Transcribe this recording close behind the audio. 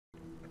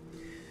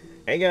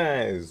Hey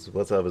guys,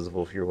 what's up? It's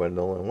Volf here, one and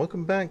all, and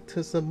welcome back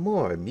to some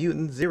more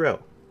Mutant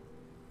Zero.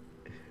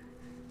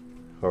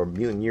 Or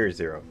Mutant Year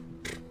Zero.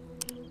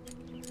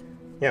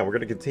 Yeah, we're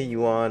gonna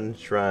continue on,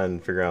 try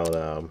and figure out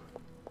what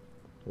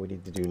we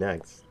need to do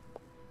next.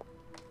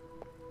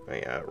 Oh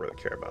yeah, I don't really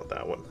care about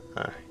that one.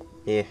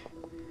 Yeah.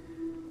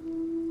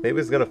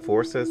 Maybe it's gonna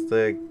force us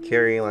to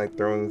carry, like,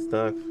 throwing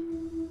stuff.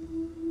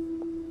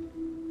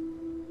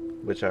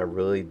 Which I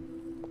really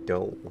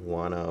don't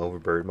want to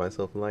overburden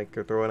myself like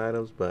throwing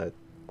items, but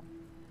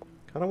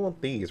kind of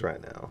want these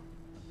right now.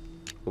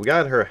 We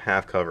got her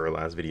half cover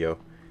last video,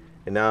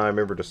 and now I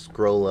remember to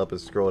scroll up and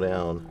scroll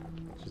down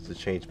just to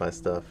change my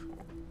stuff.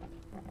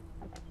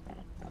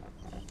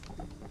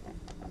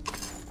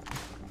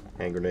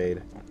 Hand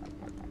grenade.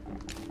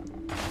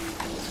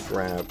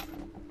 Scrap.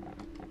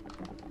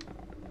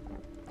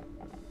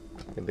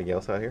 Anything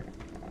else out here?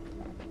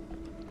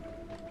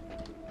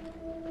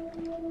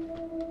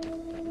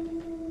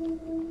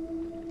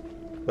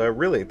 But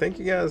really, thank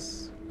you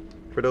guys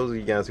for those of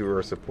you guys who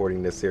are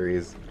supporting this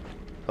series,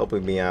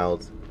 helping me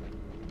out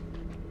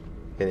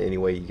in any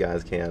way you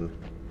guys can.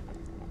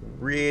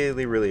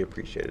 Really, really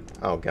appreciate it.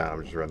 Oh god,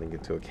 I'm just running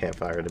into a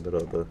campfire in the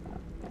middle of the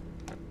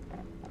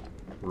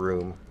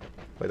room.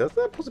 Wait, that's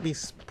not supposed to be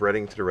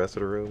spreading to the rest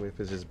of the room if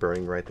it's just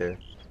burning right there.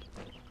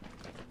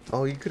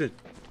 Oh, you could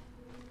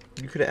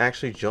have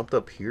actually jumped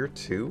up here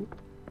too?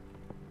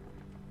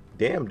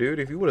 Damn, dude,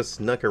 if you would have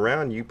snuck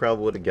around, you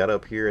probably would have got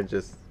up here and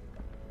just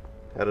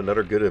had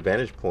another good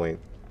advantage point.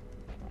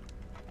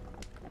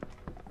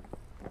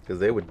 Because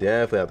they would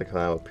definitely have to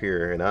climb up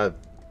here, and I've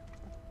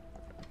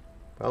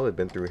probably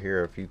been through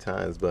here a few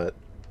times, but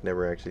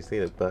never actually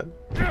seen it. But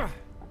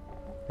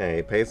hey,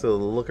 it pays to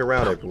look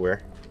around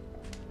everywhere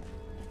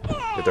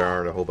if there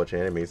aren't a whole bunch of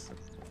enemies.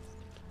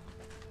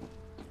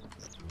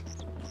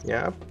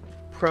 Yeah, I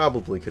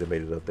probably could have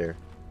made it up there.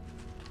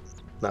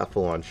 Not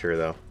full on sure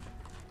though.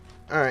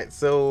 Alright,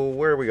 so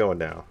where are we going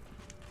now?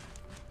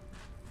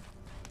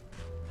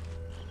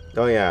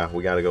 Oh yeah,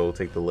 we gotta go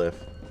take the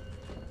lift.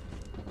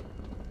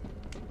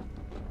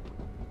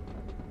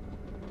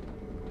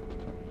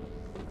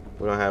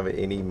 We don't have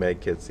any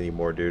med kits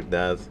anymore, dude.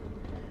 That's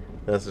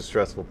the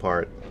stressful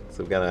part.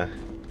 So we got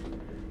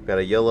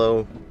a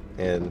yellow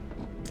and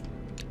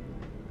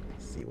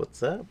see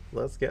what's up.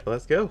 Let's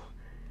go.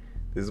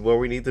 This is where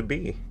we need to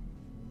be.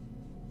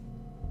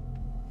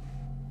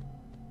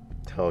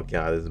 Oh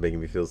god, this is making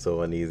me feel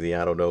so uneasy.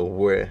 I don't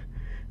know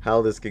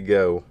how this could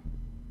go.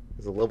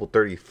 There's a level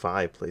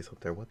 35 place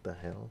up there. What the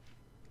hell?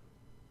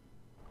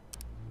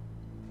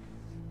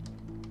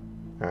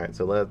 Alright,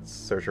 so let's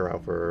search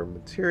around for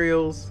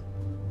materials.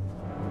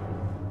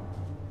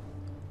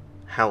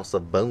 House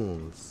of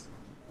Bones.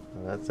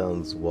 Well, that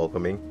sounds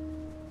welcoming.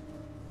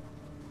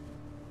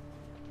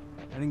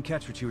 I didn't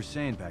catch what you were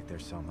saying back there,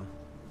 Selma.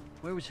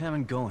 Where was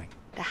Hammond going?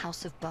 The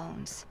House of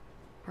Bones.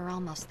 We're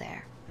almost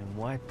there. And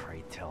why,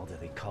 pray tell, do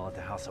they call it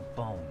the House of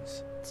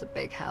Bones? It's a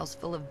big house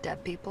full of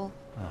dead people.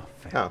 Oh,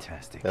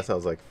 fantastic. Oh, that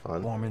sounds like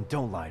fun. Bormin,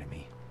 don't lie to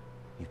me.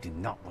 You do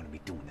not want to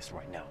be doing this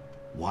right now.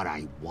 What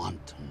I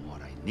want and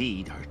what I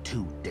need are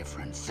two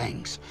different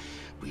things.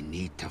 We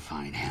need to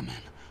find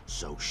Hammond,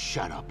 so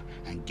shut up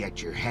and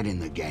get your head in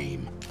the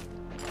game.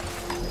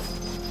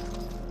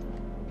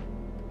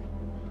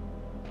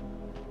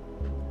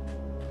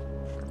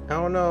 I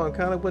don't know, I'm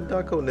kind of with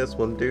Duck on this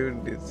one,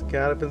 dude. It's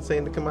kind of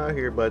insane to come out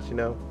here, but you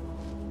know,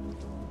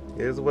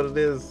 it is what it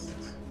is.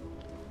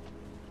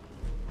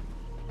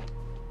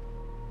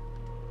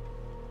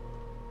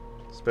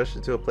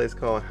 Especially to a place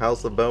called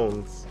House of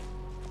Bones.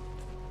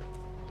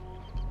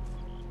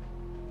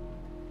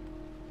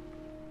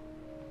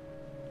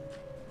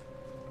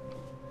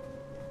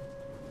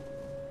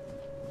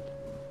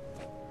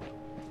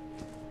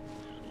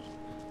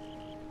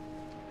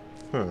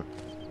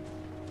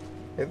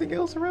 Anything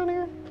else around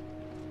here?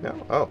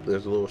 No. Oh,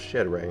 there's a little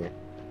shed right here.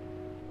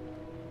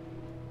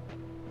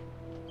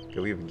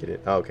 Can we even get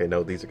it? Oh, okay,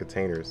 no, these are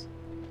containers.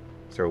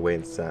 Is there a way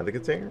inside the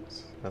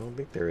containers? I don't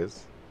think there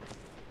is.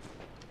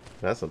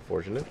 That's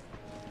unfortunate.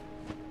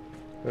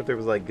 What if there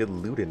was like good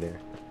loot in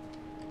there?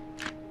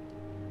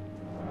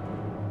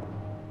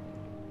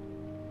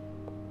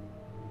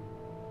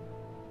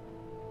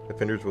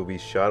 Offenders will be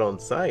shot on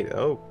sight.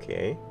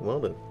 Okay, well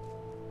then.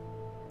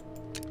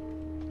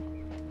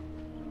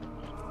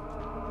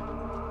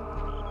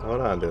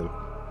 Hold on then.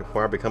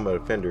 Before I become an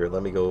offender,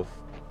 let me go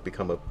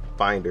become a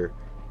finder.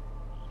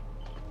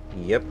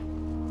 Yep.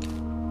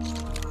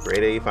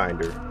 Grade A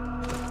finder.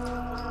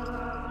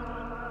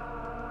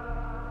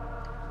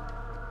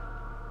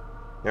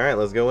 Alright,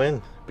 let's go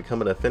in.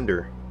 Become an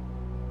offender.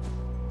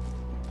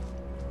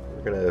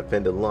 We're gonna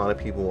offend a lot of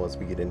people once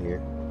we get in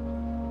here.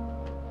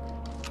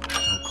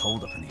 So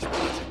cold up in these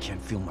parts, I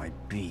can't feel my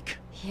beak.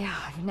 Yeah,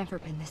 I've never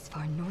been this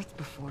far north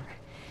before.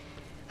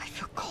 I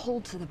feel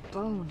cold to the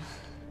bone.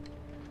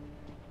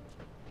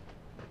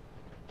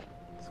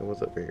 So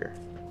what's up here?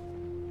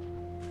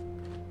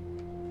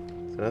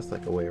 So that's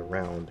like a way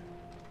around.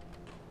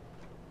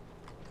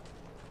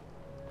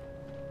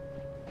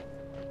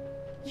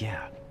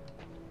 Yeah,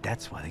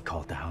 That's why they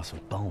call it the House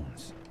of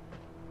Bones.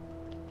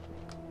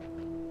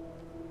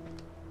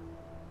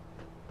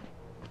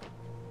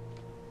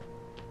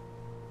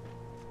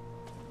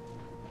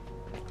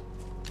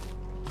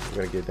 We're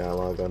gonna get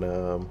dialogue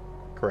on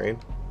Crane.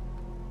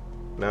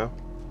 No?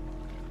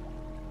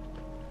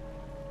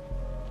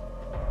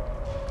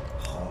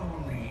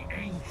 Holy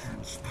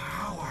Ancient's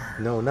power.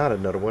 No, not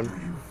another one. Do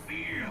you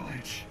feel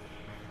it?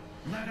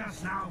 Let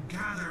us now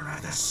gather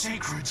at the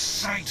sacred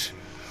site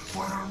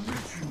for a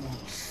ritual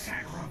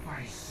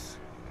sacrifice.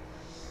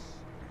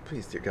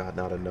 Please, dear God,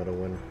 not another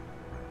one.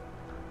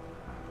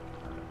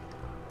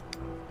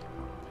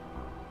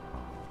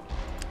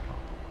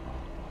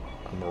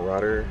 A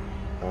Marauder.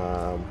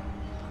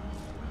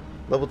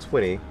 Level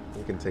 20.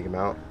 We can take him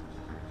out.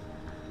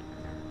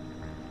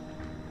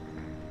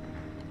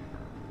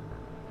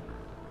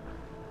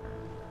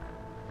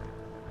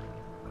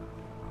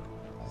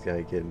 He's got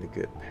to get in a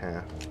good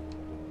path.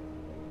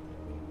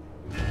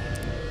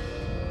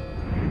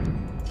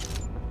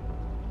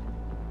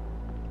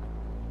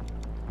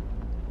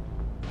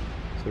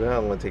 So now I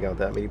don't want to take out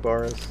that many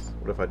bars.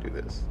 What if I do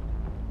this?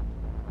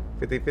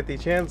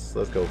 50-50 chance?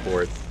 Let's go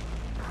for it.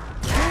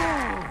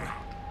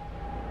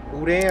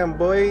 Ooh, damn,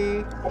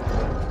 boy.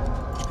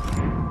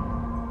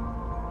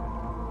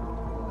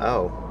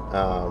 Oh,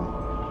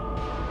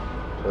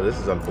 well, this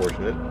is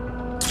unfortunate.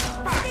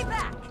 Stay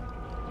back!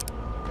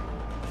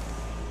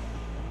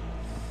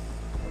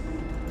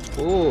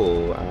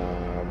 Ooh,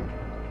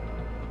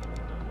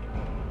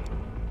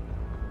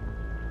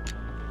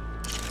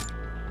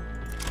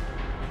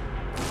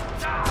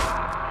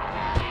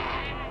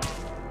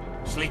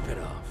 Sleep it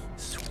off.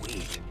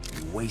 Sweet.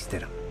 You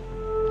wasted him.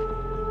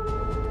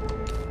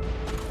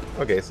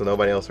 okay, so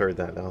nobody else heard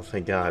that. Oh,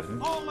 thank God.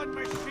 Fallen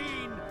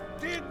machine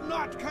did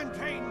not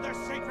contain the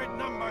sacred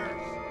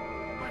numbers.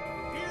 But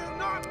fear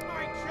not,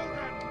 my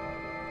children.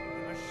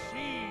 The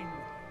machine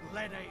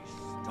led a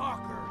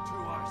stalker to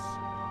us.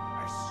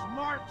 A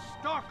smart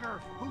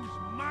stalker whose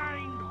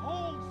mind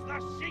holds the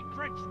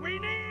secrets we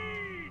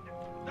need.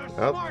 The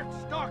smart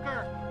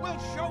stalker will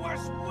show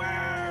us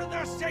where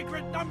the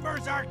sacred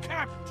numbers are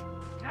kept.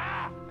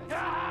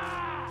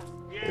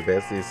 They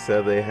basically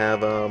said they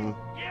have,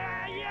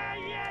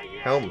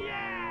 helmet.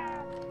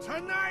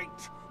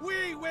 Tonight,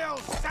 we will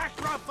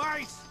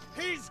sacrifice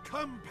his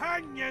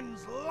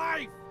companion's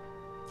life.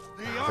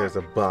 There's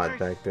a bot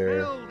back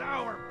there. Spilled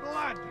our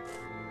blood.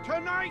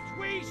 Tonight,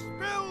 we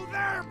spill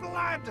their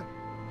blood.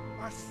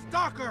 A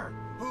stalker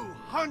who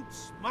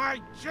hunts my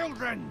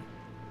children.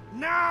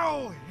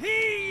 Now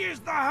he is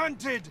the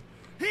hunted.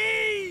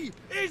 He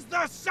is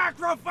the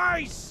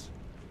sacrifice.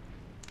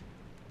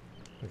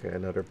 Okay,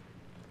 another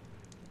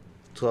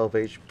 12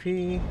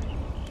 HP.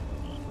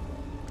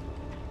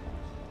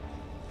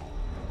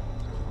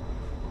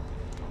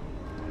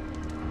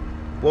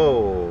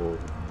 Whoa.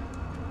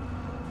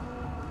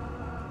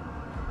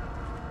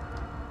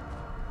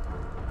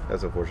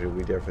 That's unfortunate.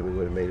 We definitely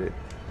would have made it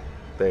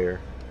there.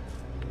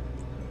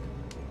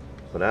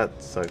 Well,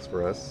 that sucks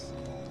for us.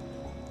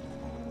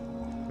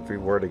 If we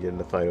were to get in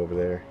the fight over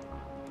there.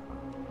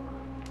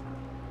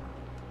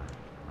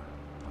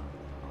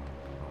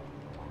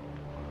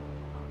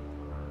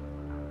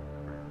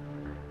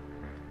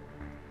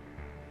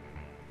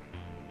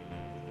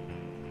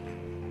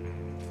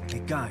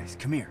 Hey guys,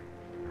 come here.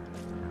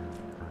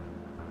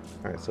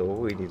 Alright, so what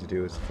we need to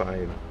do is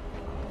find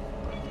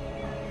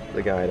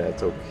the guy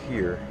that's over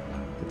here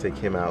and take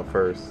him out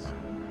first.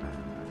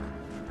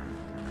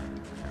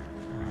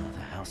 Oh,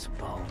 the House of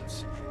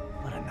Bones.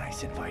 What a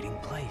nice inviting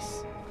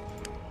place.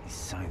 These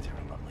signs are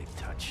a lovely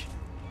touch.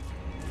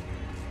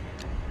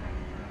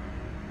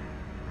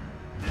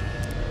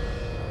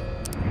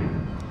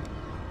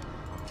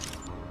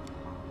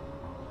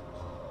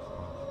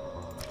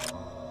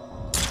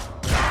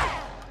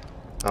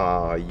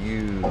 Aw,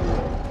 you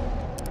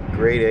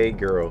grade A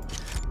girl.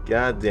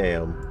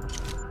 Goddamn.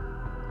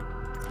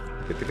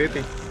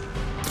 50-50.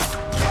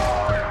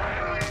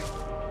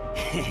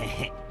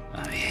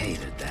 I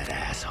hated that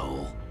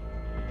asshole.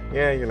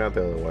 Yeah, you're not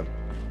the only one.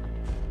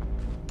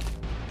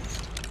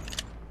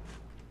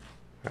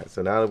 Alright,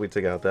 so now that we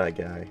took out that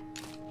guy.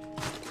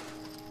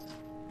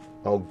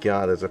 Oh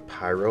god, there's a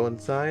pyro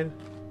inside?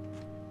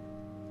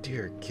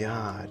 Dear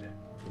God.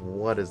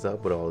 What is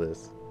up with all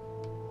this?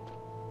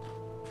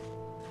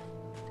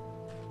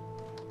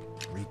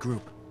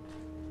 Regroup.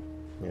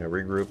 Yeah,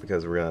 regroup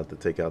because we're gonna have to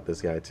take out this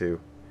guy too.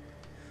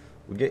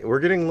 We're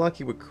getting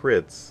lucky with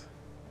crits.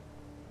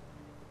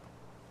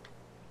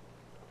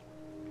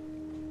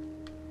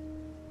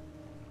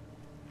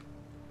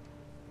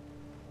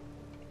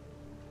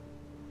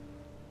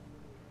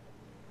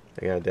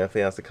 The guy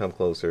definitely has to come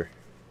closer.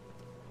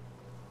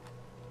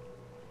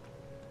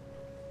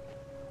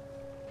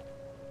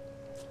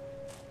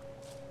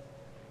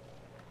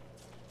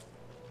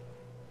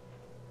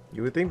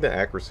 You would think the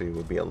accuracy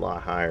would be a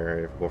lot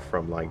higher if we're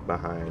from like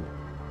behind.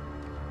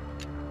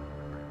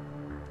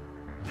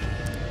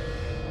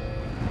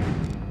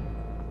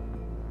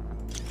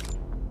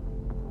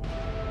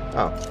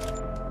 Oh.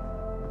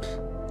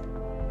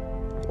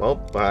 Well,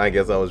 I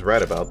guess I was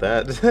right about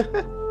that.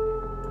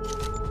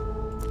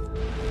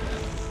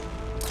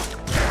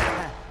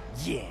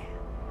 Yeah.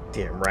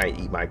 Damn right,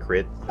 eat my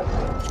crit.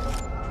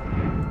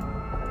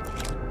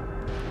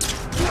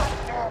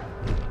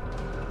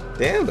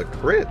 Damn, the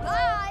crit.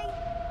 Bye.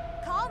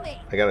 Call me.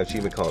 I got an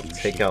achievement called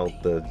Take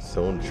Out the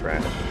Zone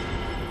Trash.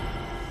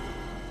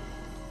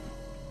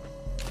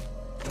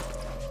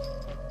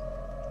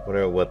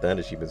 Wonder what that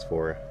achievement's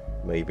for.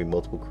 Maybe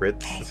multiple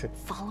crits? Hey,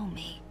 follow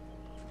me.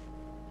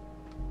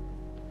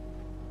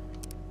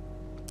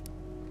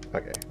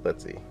 Okay,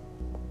 let's see.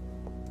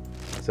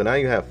 So now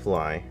you have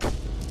fly.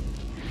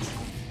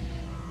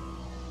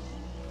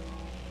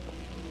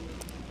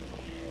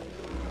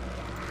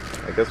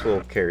 I guess we'll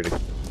carry the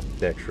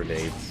extra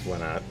nades. Why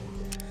not?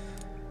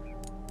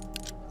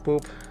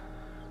 Boop.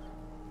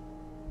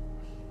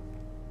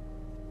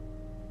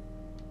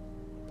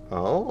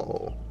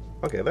 Oh.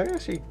 Okay, that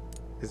actually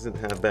isn't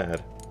half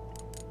bad.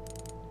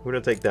 We're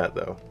gonna take that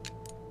though.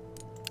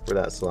 For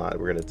that slot,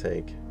 we're gonna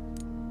take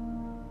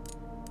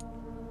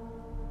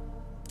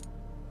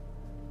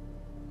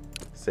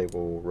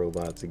disable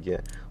robots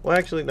again. Well,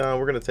 actually, no,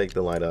 we're gonna take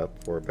the light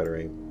up for better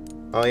aim.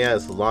 Oh yeah,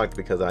 it's locked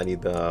because I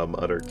need the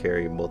other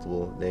carry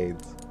multiple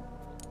nades.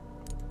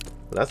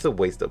 Well, that's a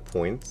waste of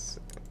points.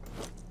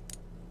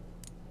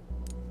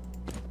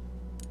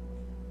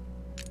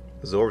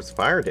 Absorbs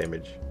fire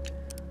damage.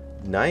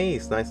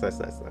 Nice, nice, nice,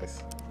 nice,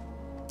 nice.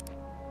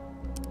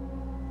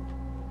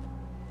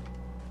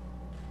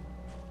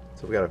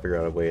 So we gotta figure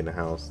out a way in the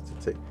house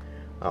to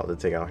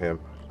take out him.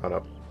 Hold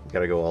up,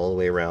 gotta go all the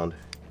way around.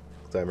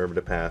 So I remember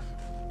the path.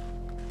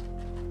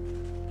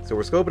 So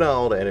we're scoping out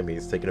all the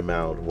enemies, taking them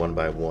out one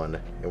by one,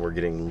 and we're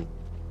getting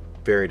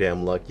very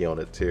damn lucky on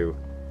it too.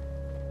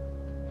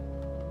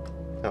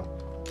 Oh.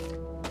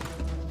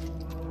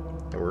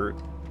 And we're...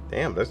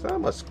 Damn, there's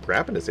not much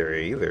scrap in this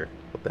area either.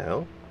 What the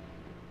hell?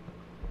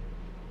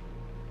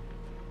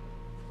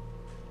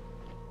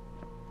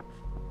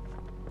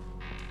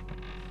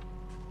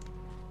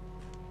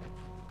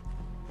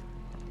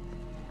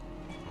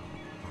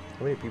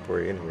 How many people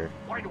are in here?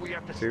 Why do we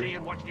have to Two? stay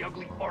and watch the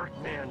ugly art,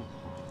 man?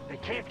 They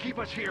can't keep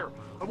us here.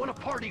 I want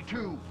to party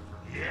too.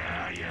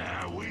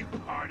 Yeah, we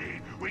party.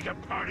 We can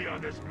party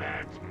on this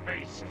man's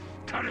face.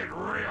 Cut it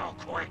real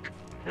quick.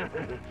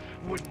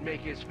 Wouldn't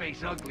make his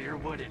face uglier,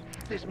 would it?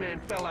 This man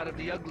fell out of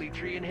the ugly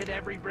tree and hit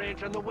every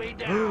branch on the way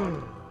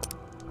down.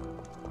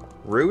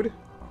 Rude?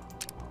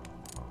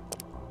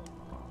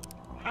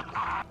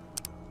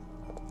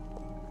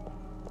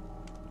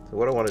 So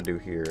what I want to do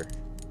here,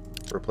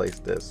 replace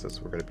this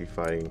since we're going to be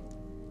fighting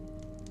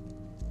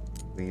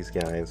these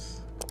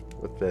guys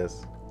with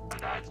this.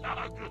 That's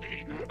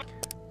ugly.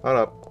 Hold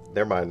up.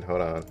 Never mind.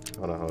 Hold on.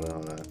 Hold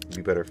on. It'd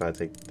be better if I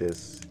take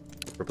this,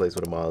 replace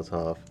with a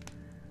Molotov,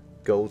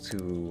 go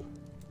to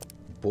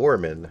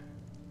Bormin,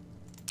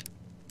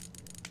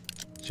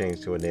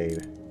 change to a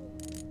nade.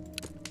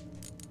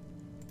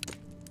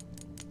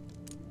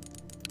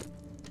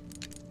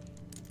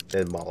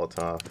 Then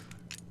Molotov.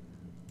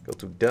 Go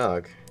to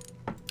Doug,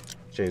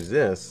 change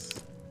this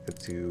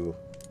into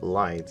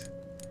light,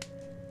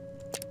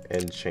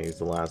 and change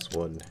the last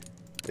one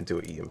into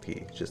an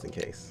EMP, just in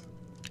case.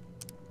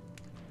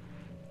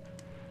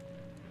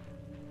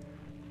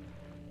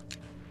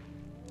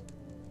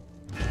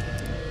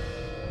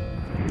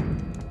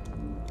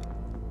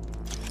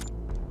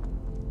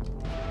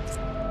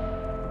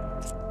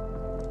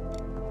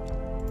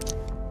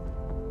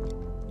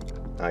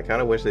 I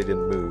kind of wish they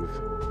didn't move.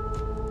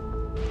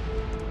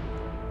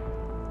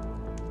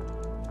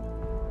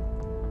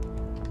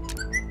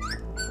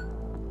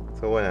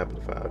 So what happened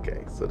if I...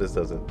 Okay, so this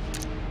doesn't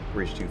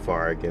reach too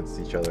far against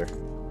each other.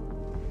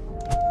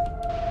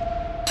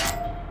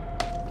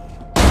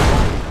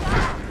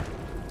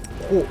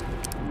 Oh,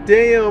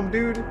 damn,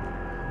 dude.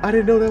 I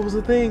didn't know that was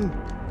a thing.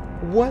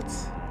 What?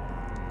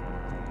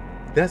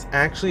 That's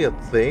actually a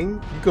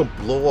thing? You can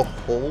blow a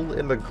hole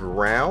in the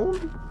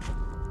ground?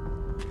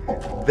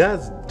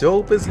 That's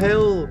dope as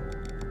hell.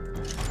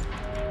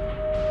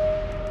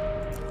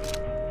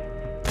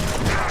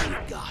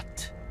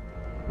 Got.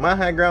 My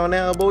high ground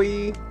now,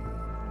 boy.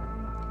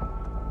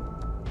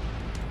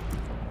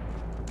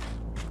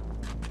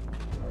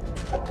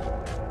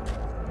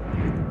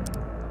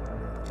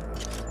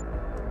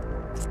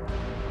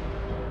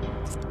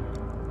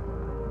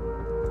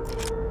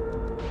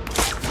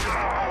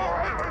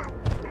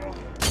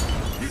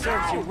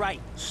 Serves you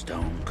right.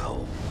 Stone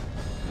cold.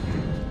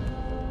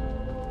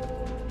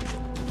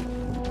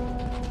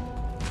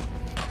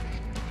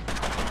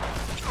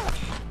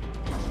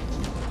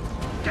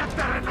 Get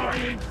that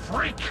annoying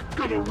freak.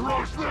 Gonna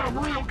roast them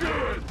real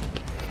good.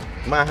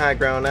 My high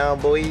ground now,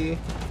 boy.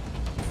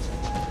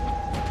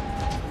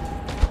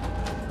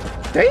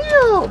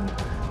 Damn!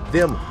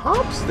 Them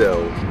hops,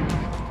 though.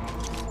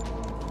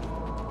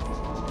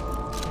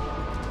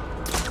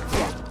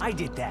 Yeah, I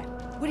did that.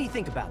 What do you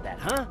think about that,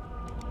 huh?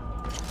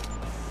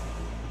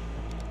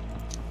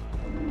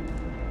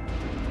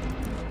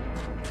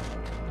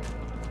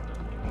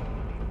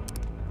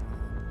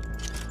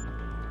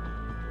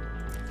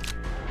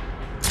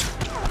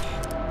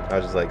 I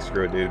was just like,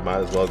 screw it, dude.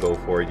 Might as well go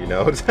for it, you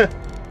know?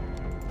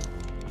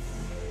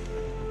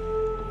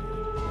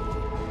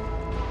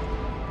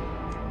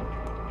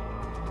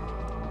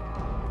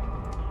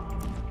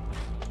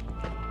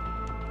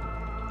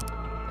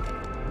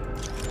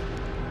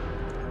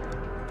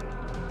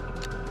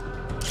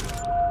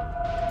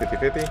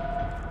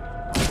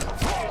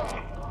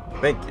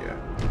 Thank you.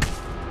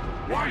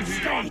 Why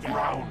he on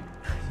ground?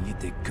 You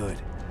did good.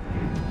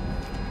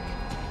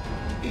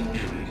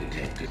 Injury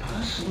detected.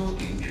 Personal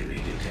injury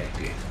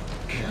detected.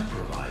 Care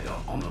provider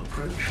on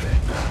approach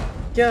vector.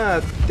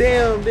 God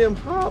damn them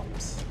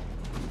hops.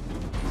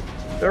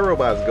 That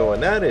robot's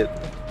going at it.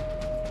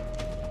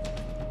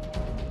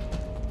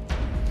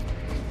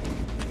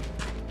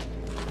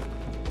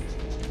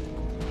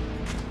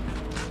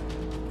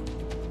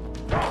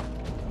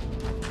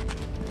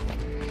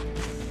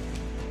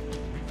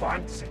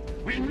 Wants it.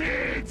 We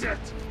need it.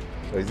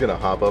 Oh, he's gonna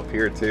hop up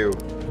here too.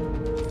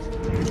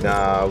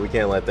 Nah, we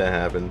can't let that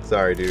happen.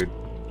 Sorry, dude.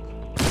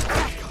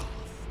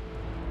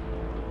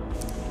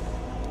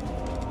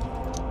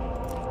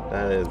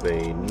 That is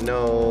a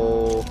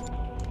no.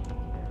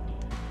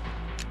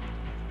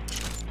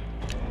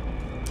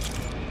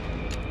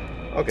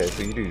 Okay,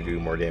 so you do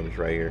more damage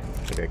right here.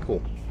 Okay,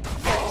 cool.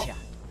 Gotcha.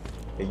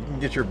 Hey, you can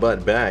get your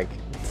butt back.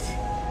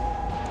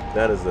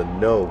 That is a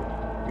no.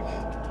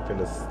 You're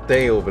gonna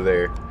stay over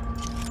there.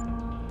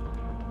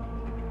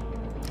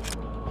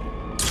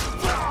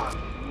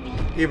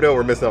 Even though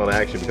we're missing out on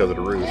action because of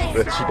the ruse,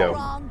 but you know.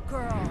 Wrong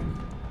girl.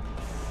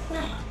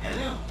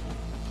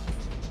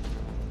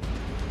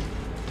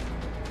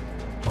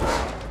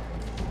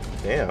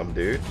 Damn,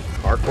 dude.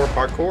 Hardcore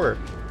parkour.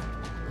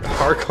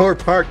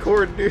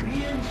 Hardcore, dude.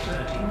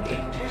 Reinserting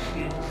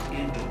intestines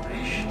into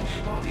patient's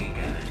body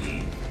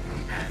cavity.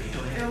 Happy to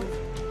help.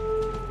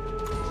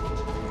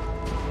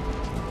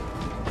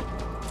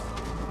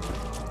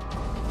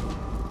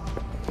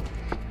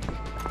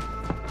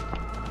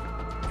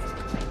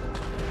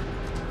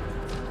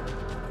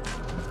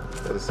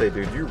 Let's say,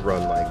 dude, you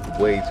run like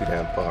way too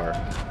damn far.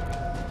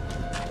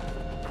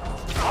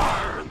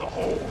 Fire in the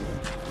hole.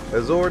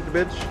 Azord,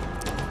 bitch.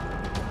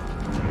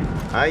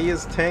 I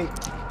is tank.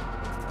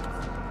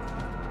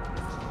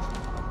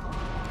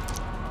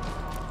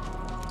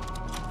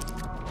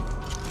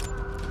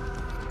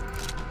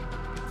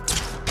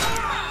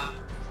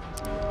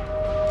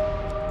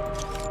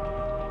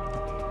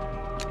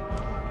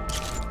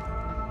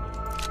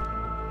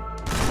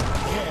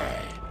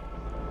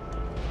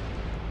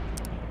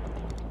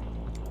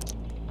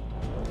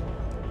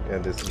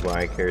 And this is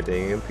why I carried the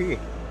EMP.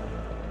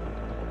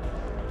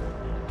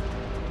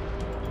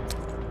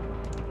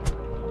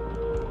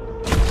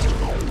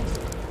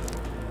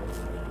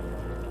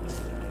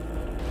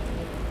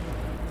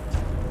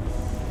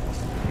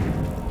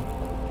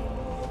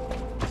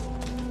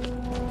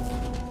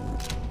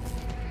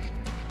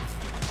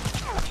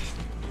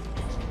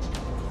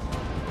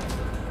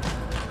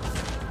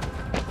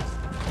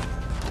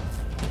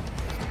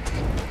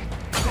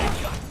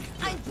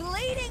 I'm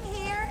bleeding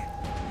here.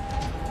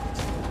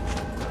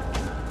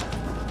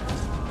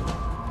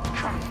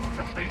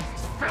 Filthy.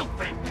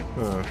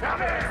 Huh. Come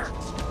here.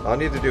 All I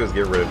need to do is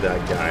get rid of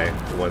that guy,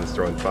 the one that's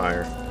throwing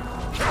fire.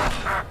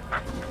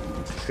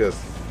 Because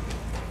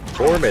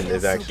Bormin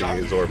is actually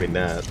absorbing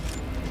that.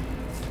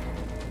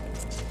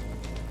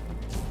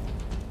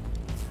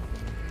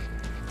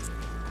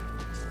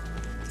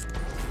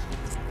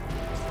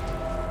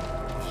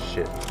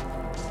 Shit.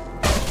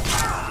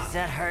 Does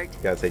that hurt?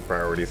 Gotta take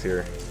priorities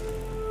here.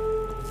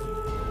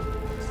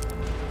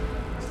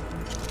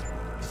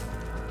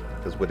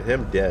 Because with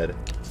him dead,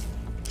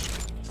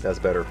 that's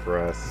better for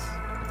us.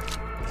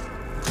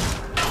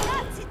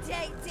 Not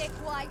today,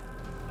 dickwife.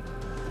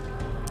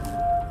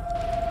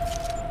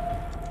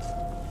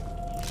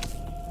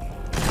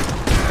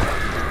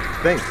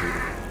 Thank you.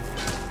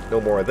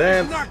 No more of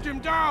that. Knocked him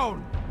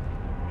down.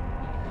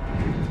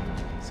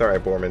 Sorry,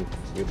 Bormin.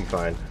 You'll be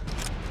fine.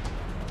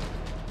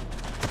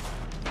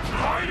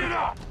 Light it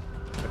up.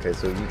 Okay,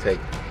 so you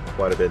take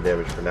quite a bit of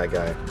damage from that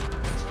guy.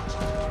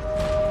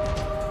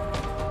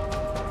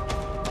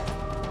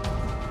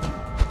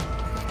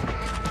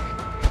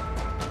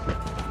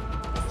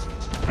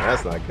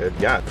 That's not good.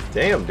 God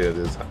damn, dude,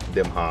 this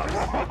them hops.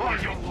 Oh,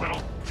 you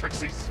little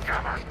tricksy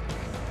scammer.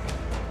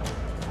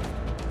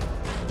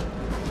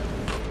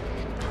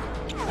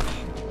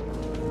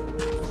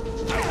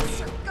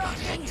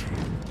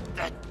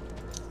 That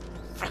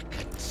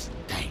frickin'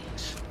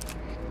 stinks.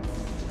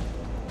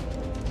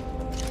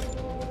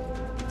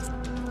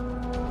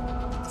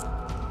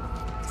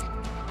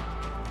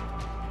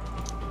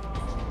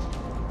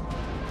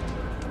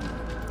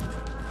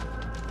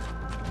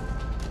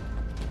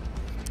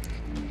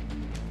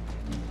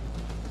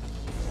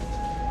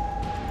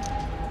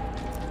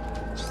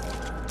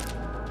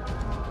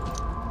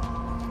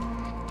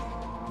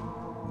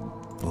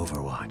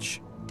 Overwatch.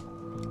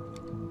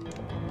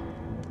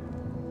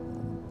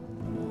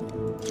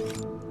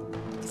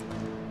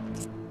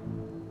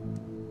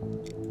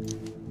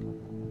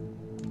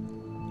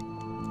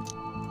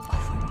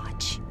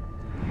 Overwatch.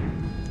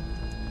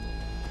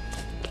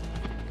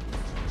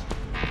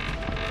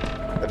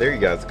 dare you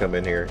guys to come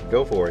in here.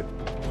 Go for it.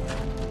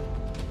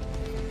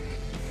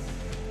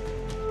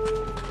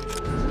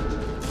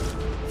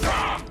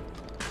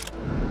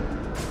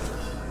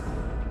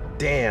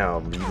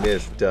 Damn, you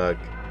missed, Doug.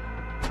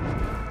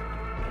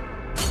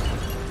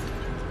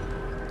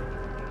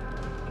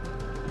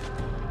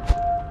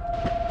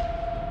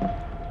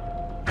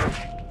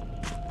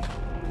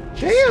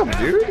 Damn,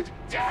 dude.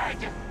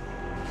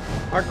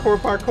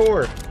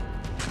 Parkour.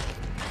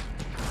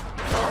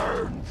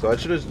 So I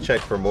should have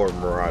checked for more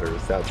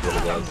marauders. That's what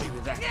it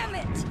was. Damn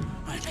it!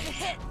 I'm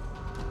hit.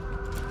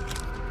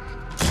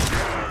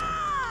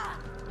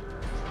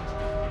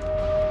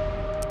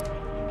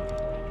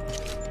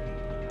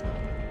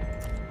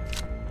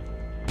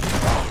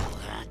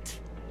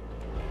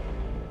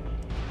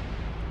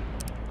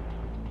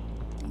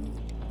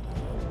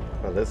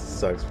 Oh, this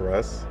sucks for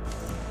us.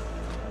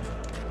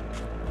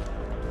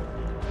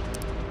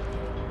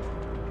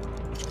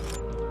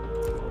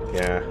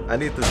 Yeah, I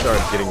need to start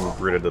getting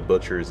rid of the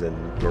butchers and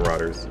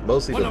marauders.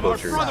 Mostly the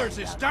butchers. One of our brothers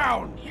is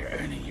down. You're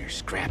earning your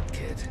scrap,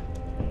 kid.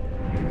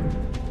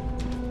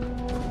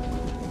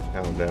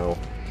 I don't know.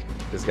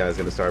 This guy's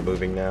gonna start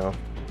moving now.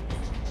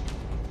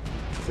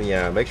 So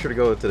yeah, make sure to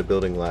go into the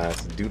building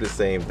last. Do the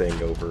same thing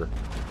over.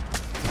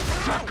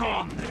 Suck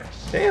on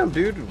this. Damn,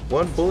 dude.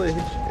 One bullet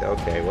hit you.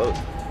 Okay, well.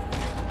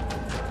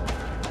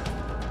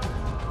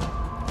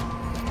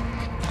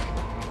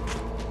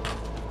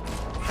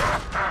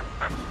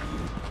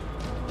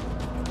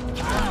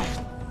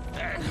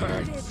 That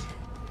hurts.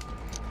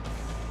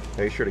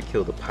 Make sure to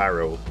kill the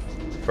pyro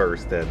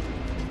first then.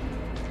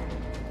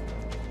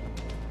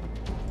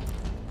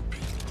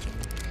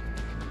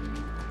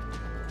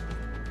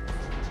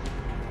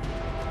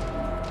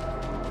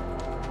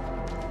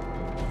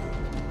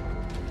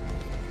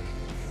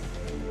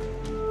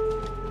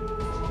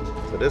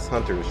 So this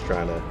hunter is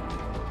trying to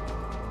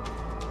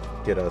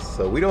get us.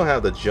 So we don't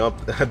have the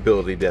jump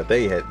ability that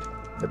they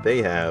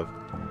have.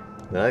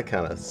 Now that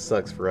kind of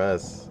sucks for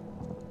us.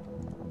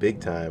 Big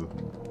time.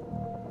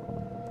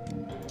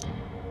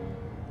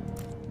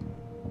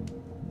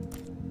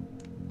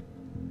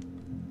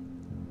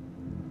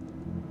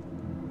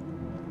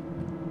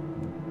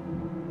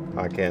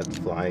 I can't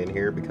fly in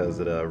here because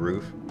of the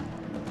roof.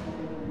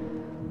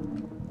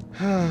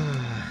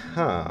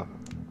 Huh.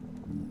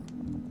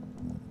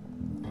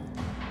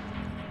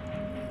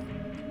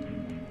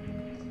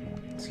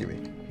 Excuse me.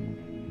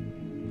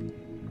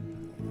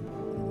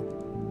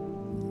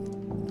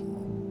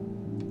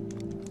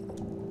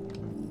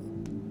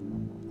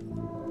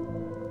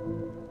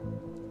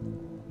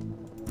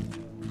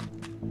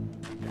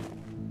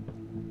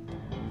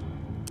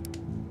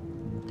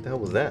 What the hell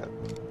was that?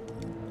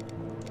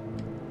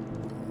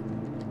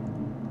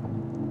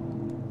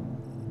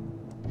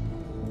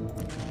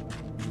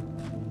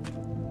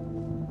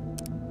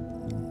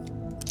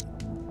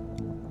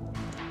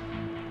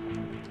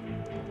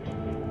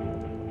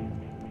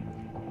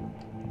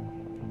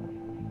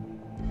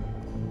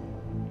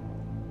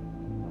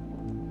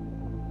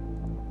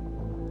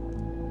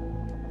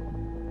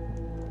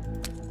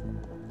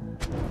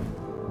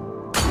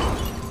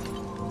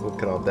 We'll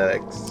cut off that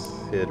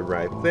exit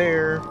right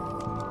there.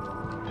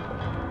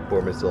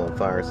 Bormin's still on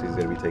fire, so he's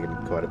going to be taking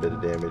quite a bit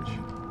of damage,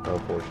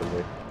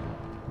 unfortunately.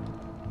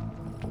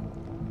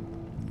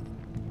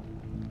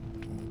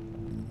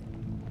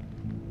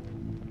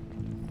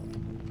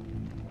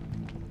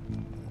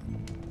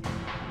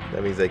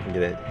 That means they can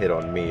get a hit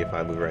on me if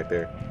I move right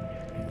there.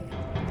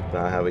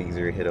 But I have an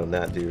easier hit on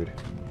that dude.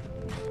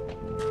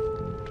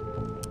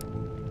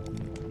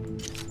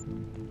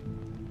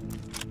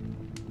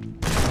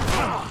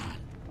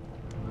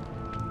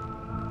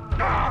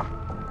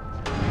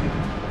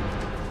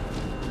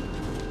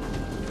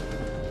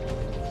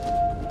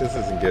 This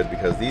isn't good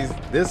because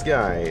this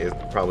guy is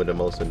probably the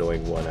most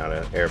annoying one out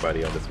of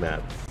everybody on this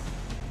map.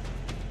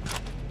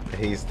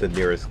 He's the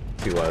nearest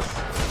to us.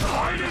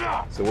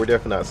 So we're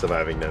definitely not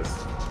surviving this.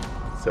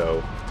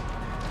 So,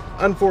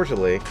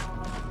 unfortunately,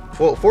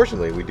 well,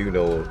 fortunately, we do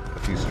know a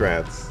few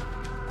strats.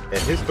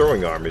 And his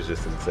throwing arm is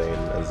just insane,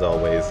 as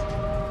always.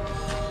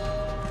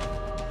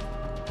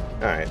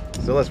 Alright,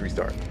 so let's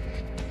restart.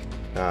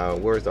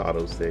 Where's the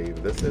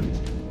autosave? This is...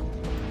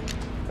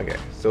 Okay,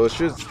 so it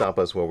should stop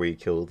us where we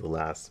kill the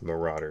last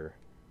marauder.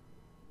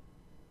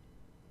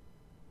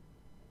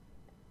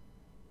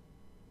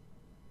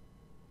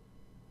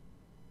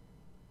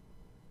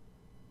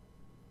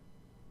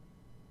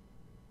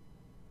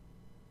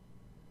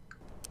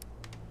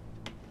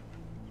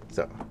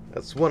 So,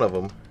 that's one of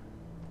them.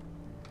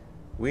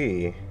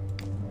 We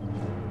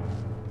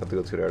have to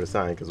go to the other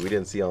side because we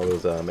didn't see all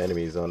those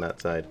enemies on that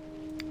side.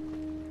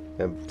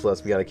 And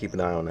plus, we got to keep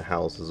an eye on the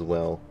house as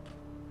well.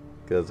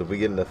 Because if we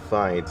get in a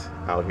fight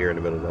out here in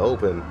the middle of the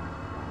open,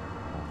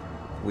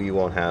 we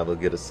won't have a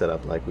good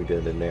setup like we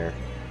did in there.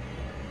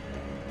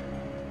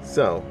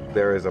 So,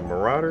 there is a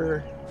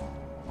marauder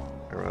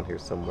around here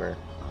somewhere.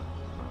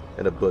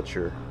 And a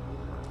butcher.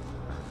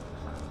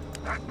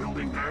 That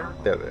building there?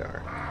 There they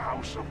are. A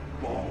house of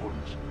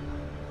bones.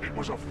 It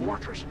was a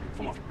fortress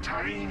full of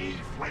tiny,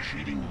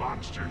 flesh-eating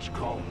monsters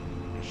called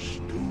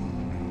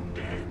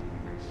Students.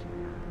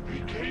 He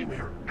came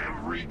here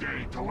every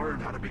day to learn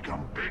how to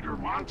become bigger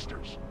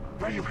monsters.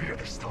 Now you hear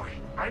the story.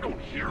 I don't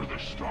hear the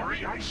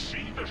story, I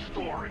see the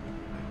story.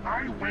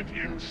 I went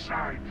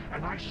inside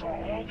and I saw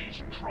all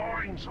these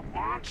drawings of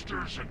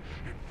monsters and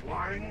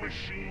flying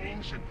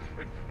machines and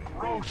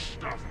gross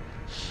stuff,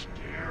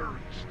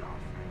 scary stuff.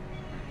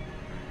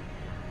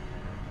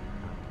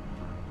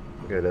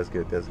 Okay, that's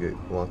good, that's good.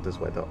 Walk this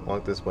way, though.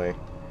 Walk this way.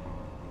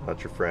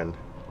 Not your friend.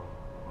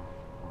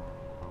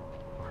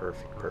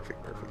 Perfect,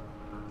 perfect, perfect.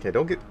 Okay,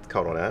 don't get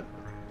caught on that.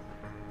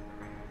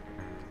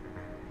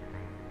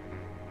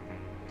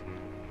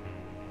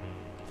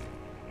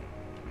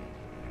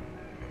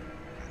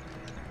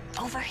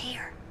 Over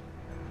here.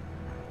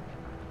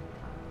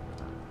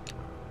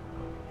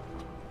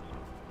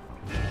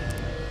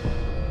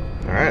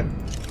 Alright.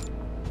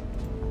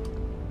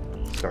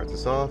 Start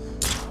this off.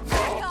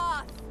 Back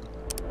off.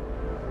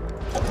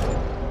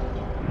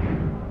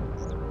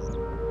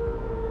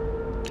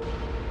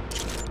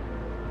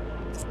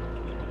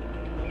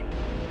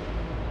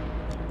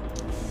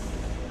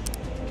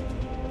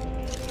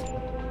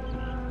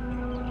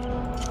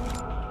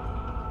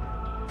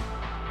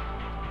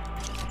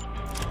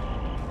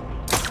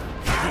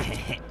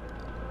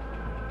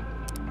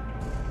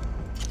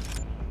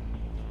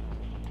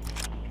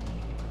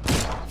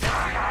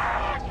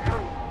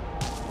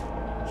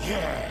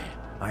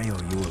 I owe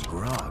you a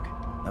grog.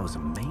 That was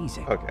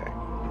amazing. Okay.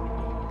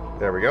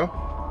 There we go.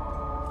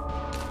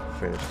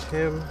 Finished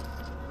him.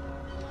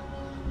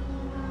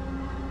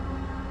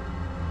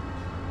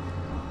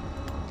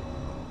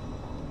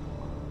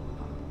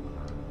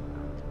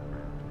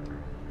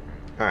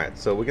 Alright,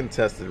 so we can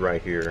test it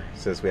right here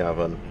since we have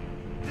a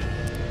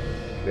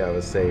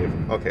save.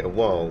 Okay,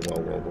 whoa,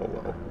 whoa, whoa, whoa,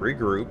 whoa.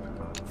 Regroup.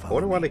 I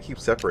wonder why they keep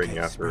separating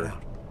after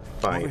a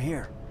fight. Over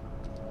here.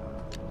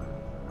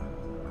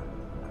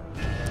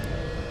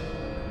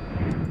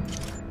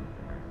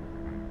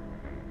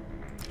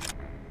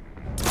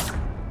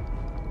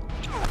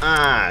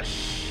 Ah,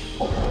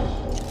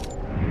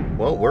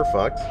 well, we're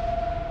fucked.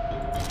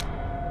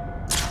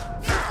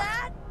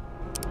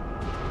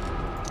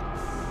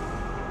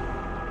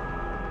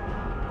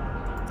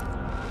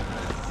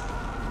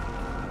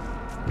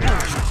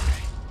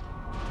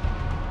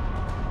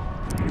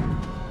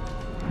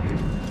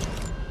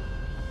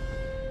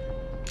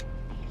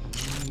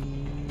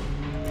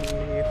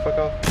 Fuck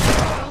off.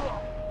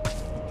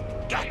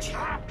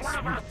 Gotcha.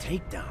 Smooth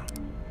takedown.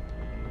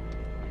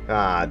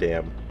 Ah,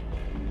 damn.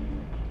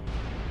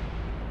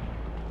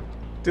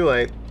 Too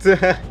late.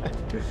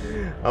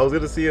 I was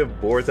gonna see if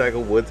boar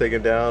tackle would take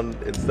him down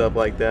and stuff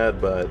like that,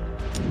 but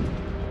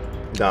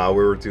nah,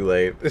 we were too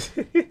late.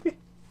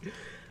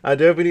 I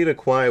definitely need a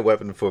quiet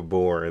weapon for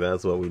boar.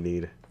 That's what we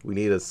need. We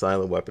need a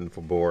silent weapon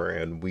for boar,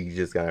 and we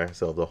just got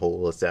ourselves a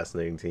whole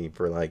assassinating team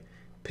for like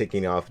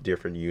picking off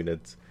different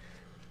units.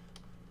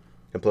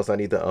 And plus, I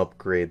need to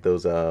upgrade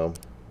those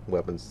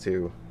weapons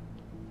too.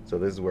 So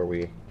this is where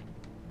we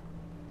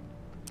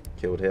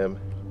killed him.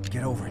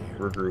 Get over here.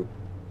 Regroup.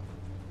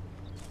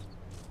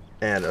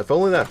 And if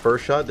only that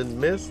first shot didn't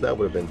miss, that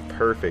would have been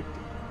perfect.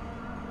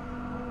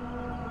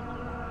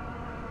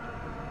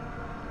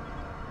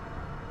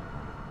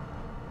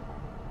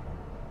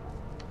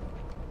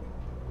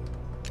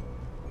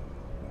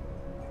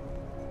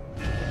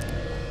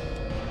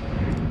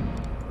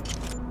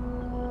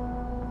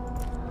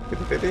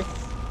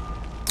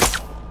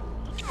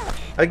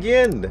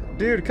 Again!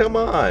 Dude, come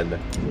on!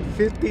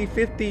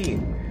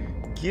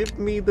 50-50! Give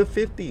me the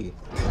 50!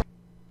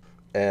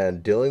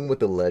 And dealing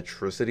with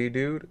electricity,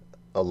 dude,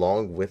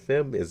 along with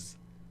them is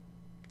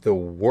the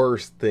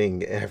worst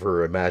thing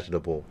ever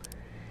imaginable.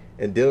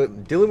 And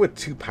dealing with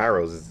two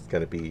pyros is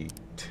going to be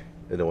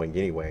annoying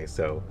anyway,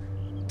 so...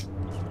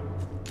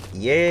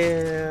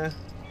 yeah!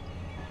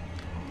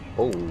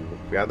 Oh,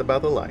 forgot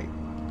about the light.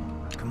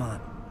 Come on.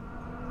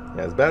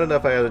 Yeah, it's bad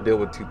enough I had to deal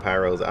with two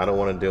pyros. I don't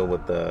want to deal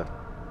with the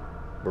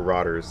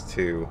marauders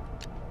too.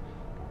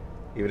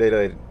 Even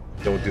though they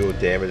don't do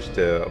damage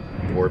to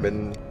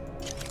Bormin.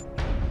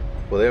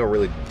 Well, they don't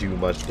really do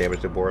much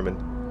damage to Bormin,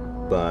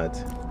 but...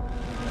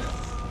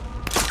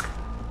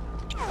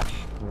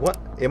 what?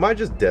 Am I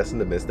just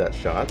destined to miss that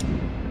shot?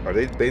 Are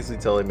they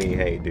basically telling me,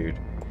 hey dude,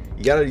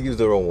 you gotta use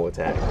the normal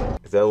attack?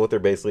 Is that what they're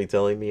basically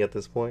telling me at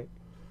this point?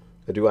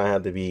 Or do I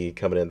have to be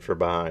coming in from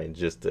behind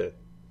just to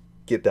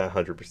get that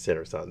 100%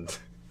 or something?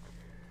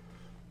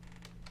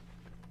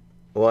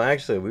 Well,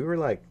 actually, we were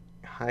like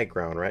high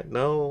ground, right?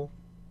 No,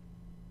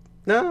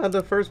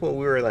 the first one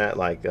we were at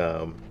like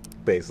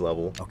base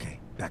level. Okay,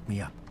 back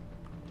me up.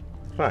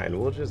 Fine,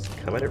 we'll just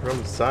come at it from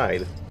the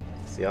side,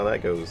 see how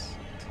that goes.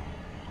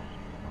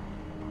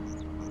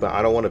 But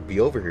I don't want to be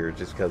over here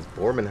just because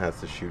Bormin has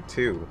to shoot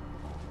too,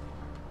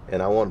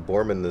 and I want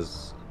Bormin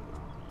as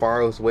far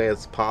away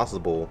as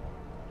possible.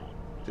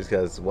 Just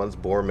because once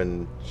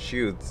Bormin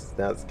shoots,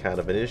 that's kind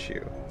of an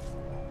issue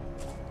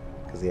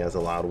because he has a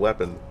loud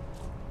weapon.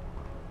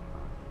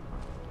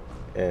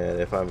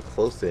 And if I'm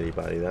close to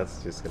anybody,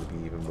 that's just going to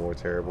be even more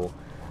terrible.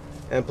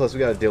 And plus we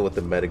gotta deal with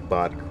the medic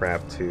bot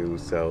crap too,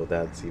 so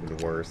that's even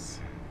worse.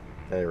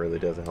 That really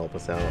doesn't help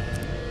us out.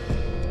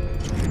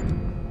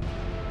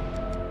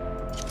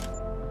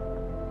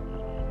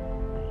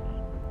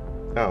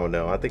 Oh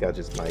no, I think I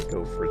just might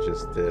go for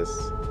just this.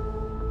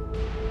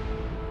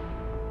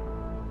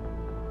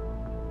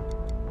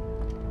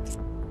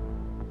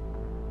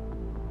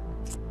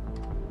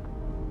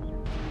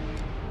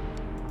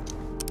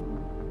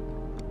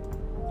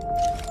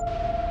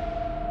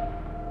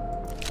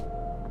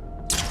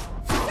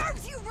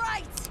 Serves you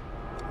right!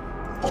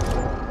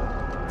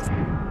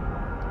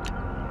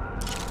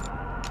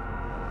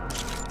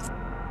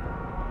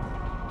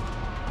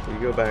 Will you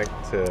go back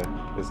to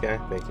this guy?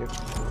 Thank you.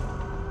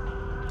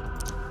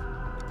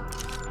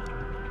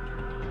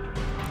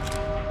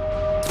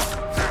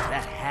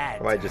 That had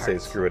I might just say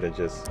hurt. screw it and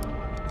just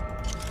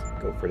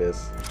go for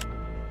this.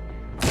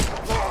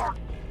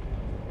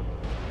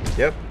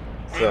 Yep.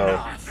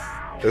 So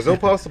there's no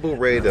possible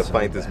way to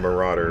fight this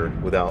marauder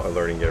without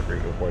alerting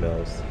everyone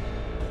else.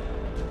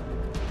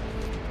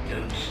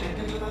 Don't step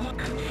into the light.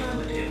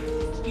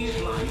 Affirmative.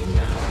 He's lying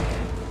down.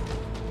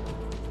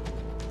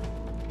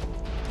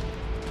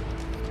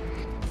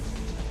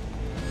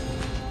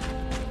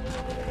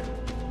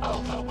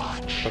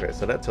 Okay,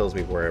 so that tells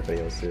me where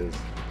everybody else is.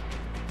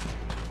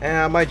 And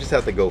I might just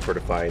have to go for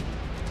the fight.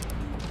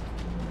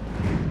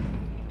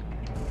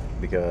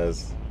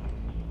 Because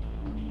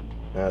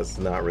that's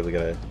not really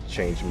gonna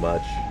change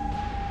much.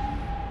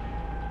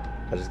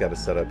 I just gotta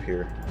set up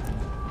here.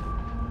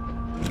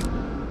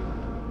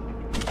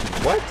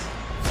 What?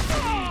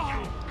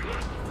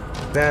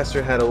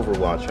 Bastard had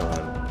Overwatch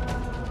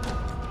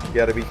on. You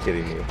gotta be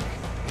kidding me.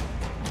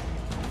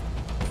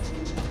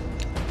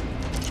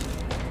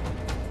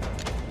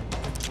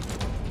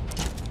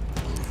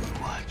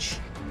 Watch.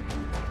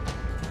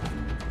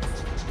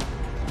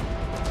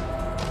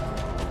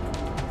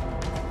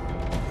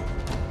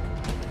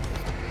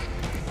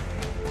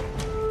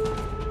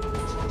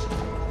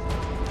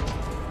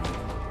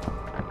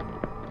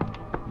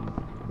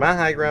 My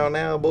high ground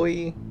now,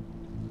 boy.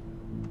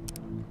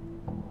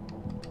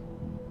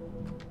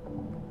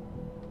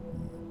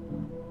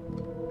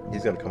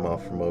 He's gonna come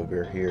off from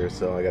over here,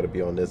 so I gotta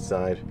be on this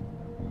side.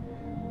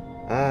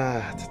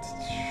 Ah.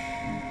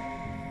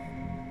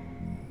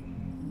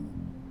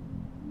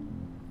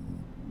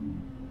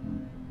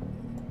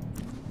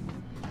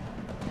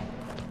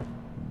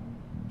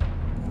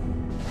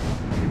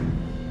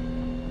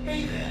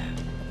 Hey there.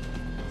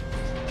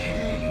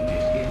 Care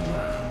unit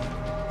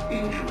inbound.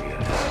 Injury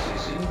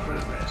analysis in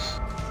progress.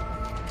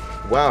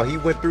 Wow, he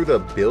went through the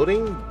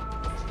building?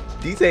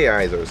 These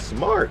AIs are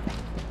smart.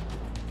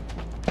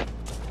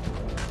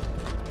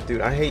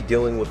 Dude, I hate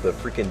dealing with the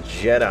freaking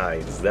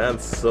Jedis.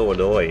 That's so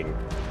annoying.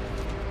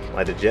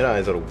 Like, the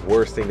Jedis are the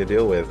worst thing to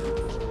deal with.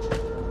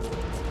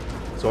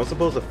 So I'm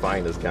supposed to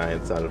find this guy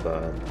inside of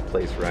a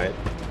place, right?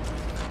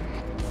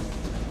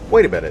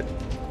 Wait a minute.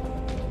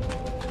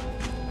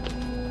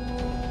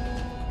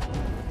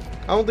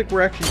 I don't think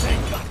we're actually...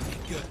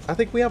 I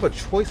think we have a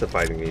choice of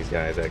fighting these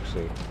guys,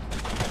 actually.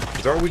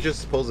 Because aren't we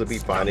just supposed to be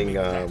fighting,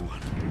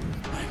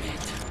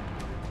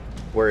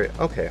 where...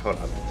 Okay, hold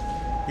on.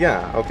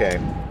 Yeah, okay.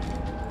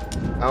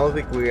 I don't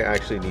think we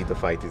actually need to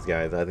fight these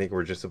guys. I think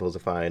we're just supposed to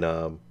find,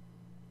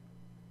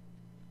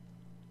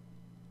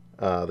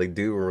 the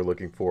dude we're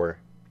looking for.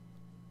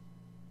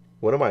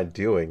 What am I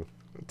doing?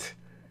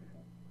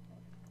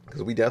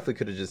 Because we definitely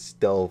could have just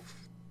stealthed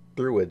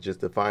through it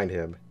just to find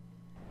him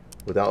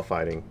without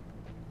fighting.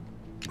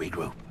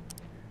 Regroup.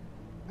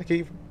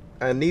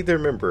 I need to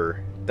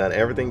remember that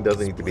everything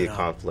doesn't need to be a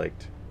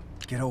conflict.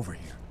 Get over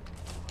here.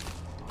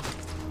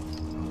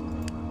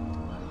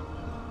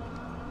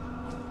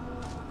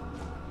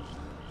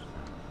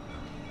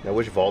 I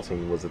wish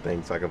vaulting was a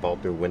thing so I could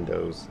vault through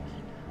windows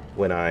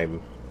when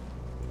I'm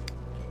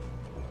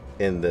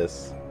in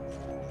this.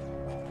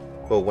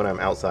 Well, when I'm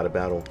outside of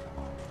battle.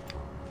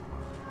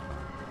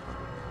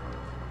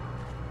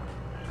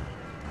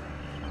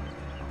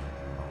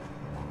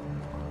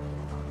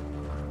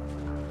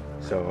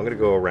 So I'm gonna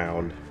go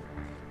around.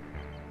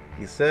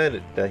 He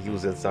said that he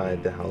was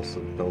inside the House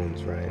of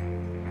Bones, right?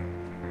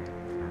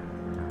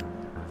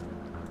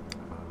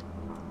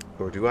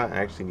 Or do I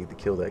actually need to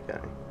kill that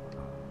guy?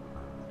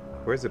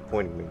 Where's it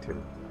pointing me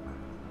to?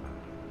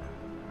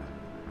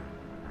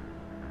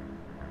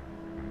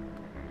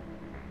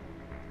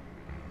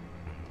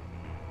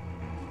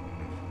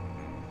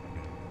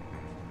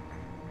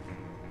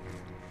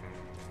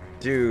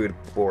 Dude,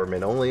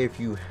 Bormin, only if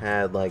you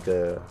had like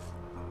a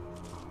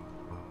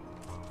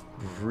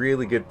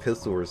really good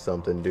pistol or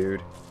something,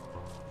 dude.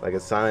 Like a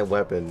silent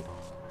weapon.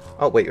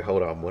 Oh, wait,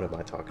 hold on. What am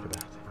I talking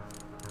about?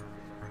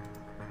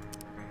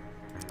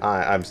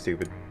 I'm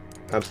stupid.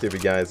 I'm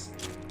stupid, guys.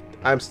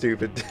 I'm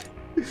stupid.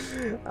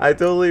 I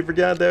totally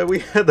forgot that we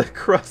had the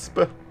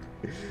crossbow.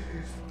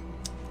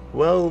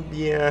 Well,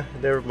 yeah,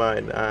 never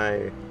mind.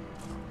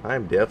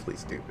 I'm definitely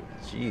stupid.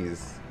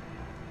 Jeez.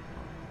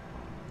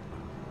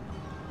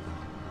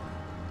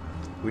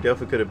 We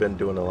definitely could have been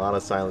doing a lot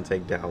of silent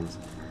takedowns,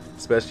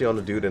 especially on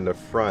the dude in the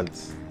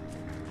front.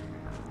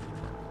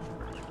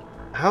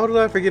 How did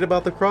I forget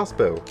about the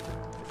crossbow?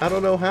 I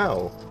don't know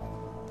how.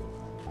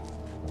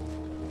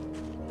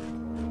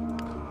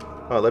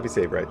 Oh, let me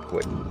save right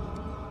quick.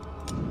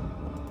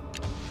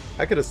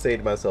 I could have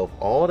saved myself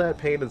all that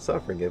pain and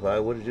suffering if I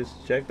would have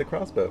just checked the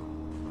crossbow.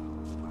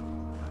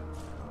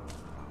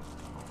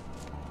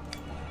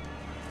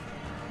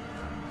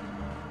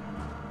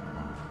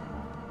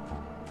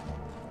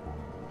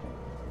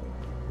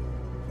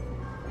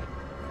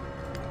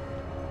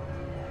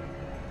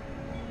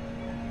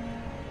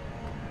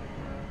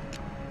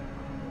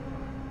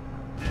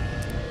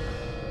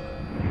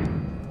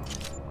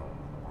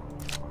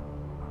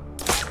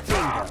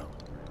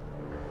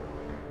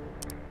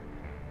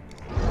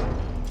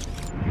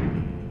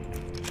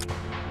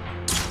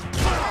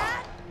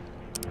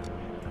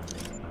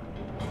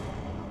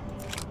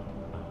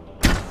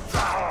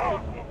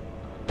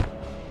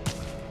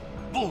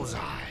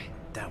 Bullseye.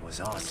 That was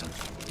awesome.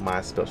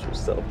 My special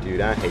self, dude.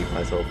 I hate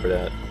myself for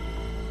that.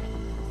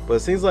 But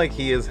it seems like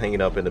he is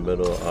hanging up in the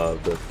middle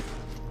of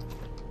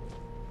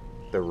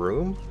the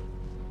room.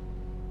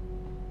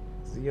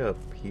 Is he up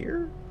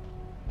here?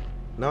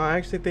 No, I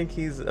actually think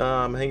he's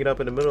hanging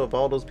up in the middle of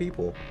all those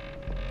people.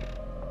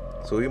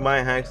 So we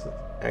might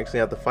actually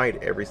have to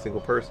fight every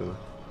single person.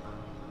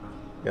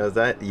 Yeah, is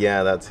that?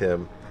 Yeah, that's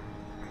him.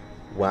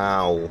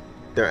 Wow,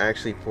 they're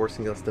actually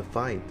forcing us to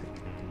fight.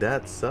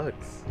 That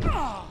sucks.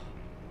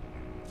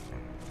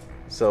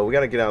 So we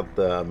gotta get out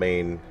the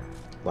main,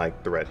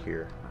 like, threat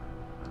here,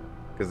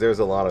 because there's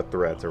a lot of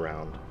threats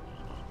around.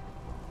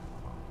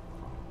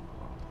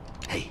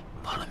 Hey,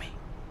 follow me.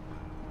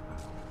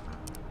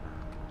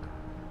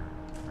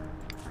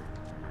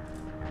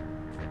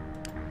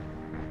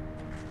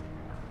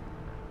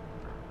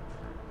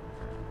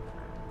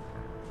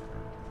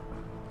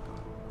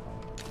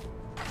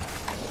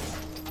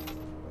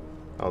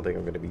 I don't think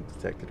I'm gonna be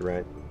detected,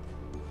 right?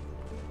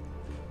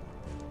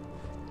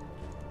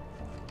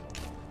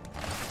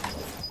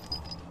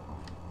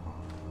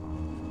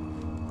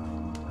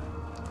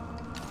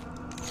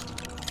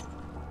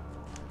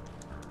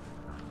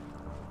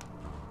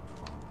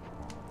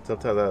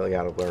 Sometimes I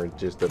gotta learn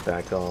just to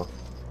back off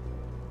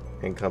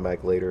and come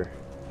back later.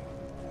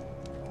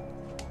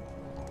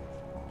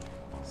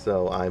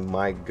 So I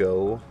might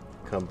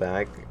come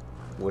back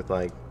with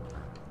like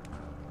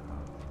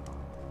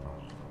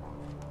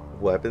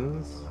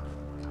weapons.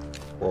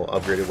 Well,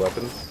 upgraded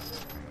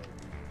weapons.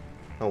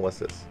 Oh, what's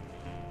this?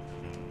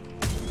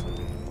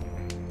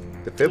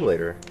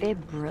 Defibrillator.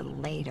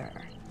 Defibrillator.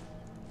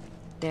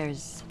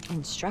 There's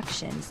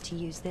instructions to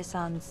use this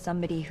on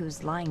somebody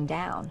who's lying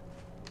down.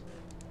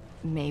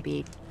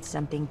 Maybe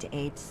something to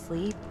aid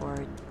sleep or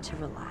to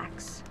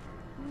relax.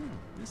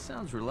 This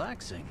sounds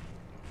relaxing.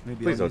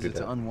 Maybe Please I'll don't use do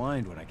it that. to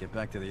unwind when I get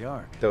back to the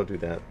Ark. Don't do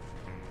that.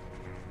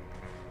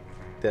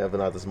 Definitely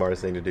not the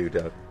smartest thing to do,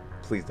 Doug.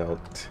 Please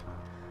don't.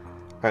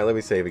 Alright, let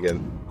me save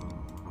again.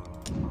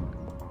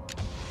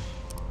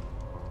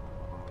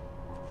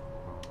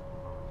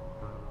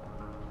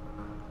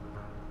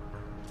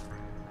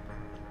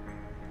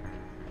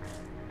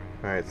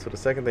 Alright, so the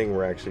second thing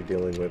we're actually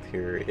dealing with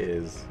here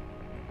is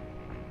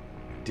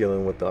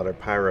dealing with the other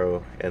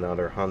pyro and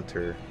other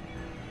hunter.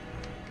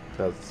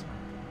 That's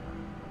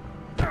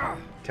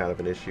kind of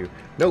an issue.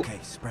 Nope. Okay,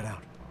 spread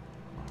out.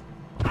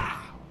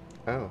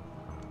 Oh.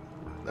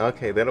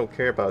 Okay, they don't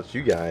care about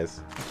you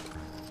guys.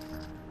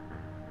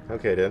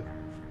 Okay then.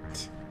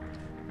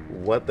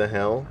 What the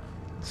hell?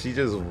 She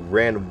just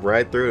ran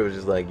right through it. It was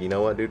just like, you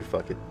know what, dude?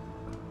 Fuck it.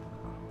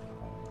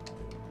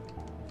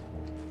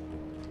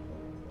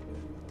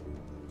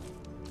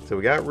 So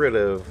we got rid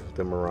of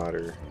the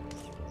Marauder.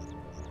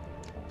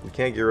 We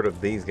can't get rid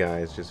of these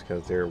guys just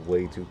because they're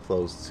way too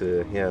close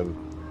to him.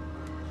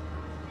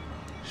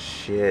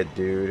 Shit,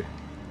 dude.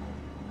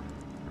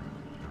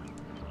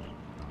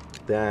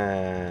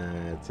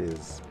 That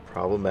is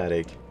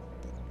problematic.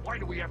 Why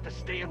do we have to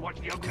stay and watch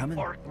the ugly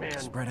Ark, man?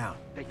 Spread out.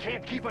 They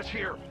can't keep us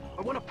here.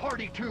 I want to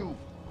party too.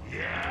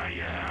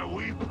 Yeah,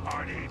 we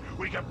party.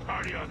 We can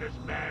party on this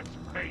man's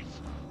face.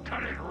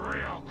 Cut it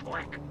real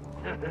quick.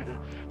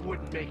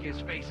 Wouldn't make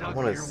his face I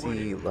uglier, want to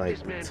see, would it? like,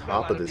 This man the fell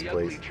top out of this the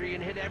place. ugly tree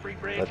and hit every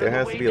branch Like, there on the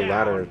has to way be a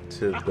ladder down.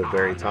 to the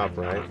very top,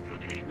 right?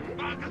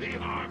 Ugly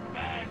Ark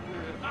man.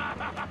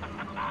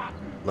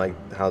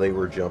 Like, how they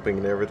were jumping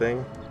and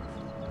everything.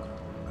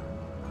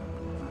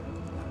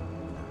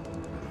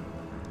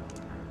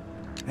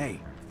 Hey,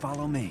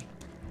 follow me.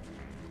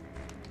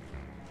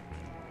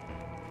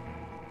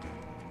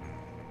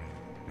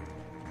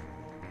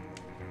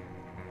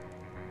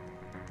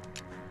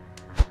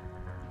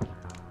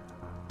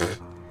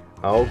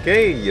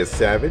 Okay, you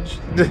savage.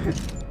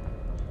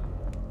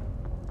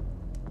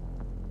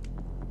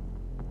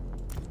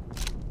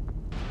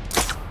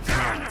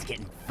 Now it's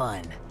getting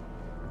fun.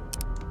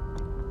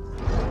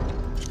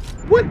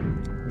 What?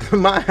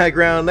 My high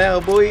ground now,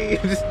 boy.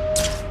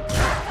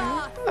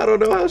 I don't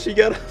know how she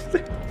got up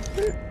there.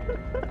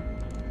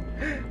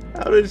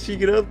 How did she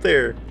get up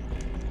there?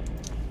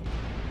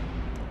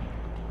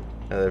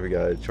 Oh, there we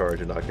go.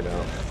 Charge and knock him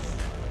out.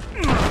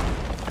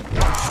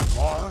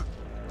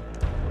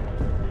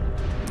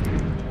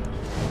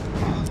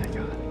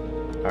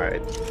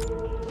 Alright.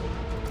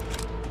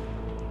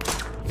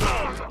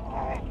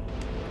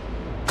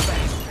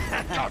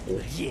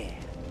 Yeah.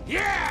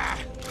 Yeah!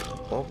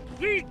 Well,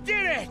 We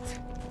did it!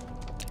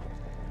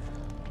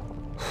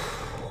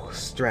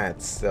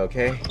 strats,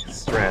 okay?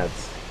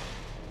 Strats.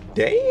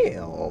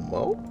 Damn,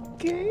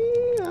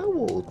 okay. I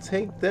will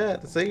take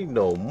that. Say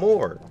no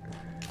more.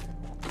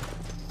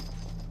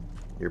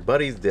 Your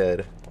buddy's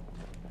dead.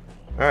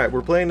 Alright,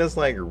 we're playing this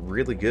like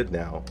really good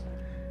now.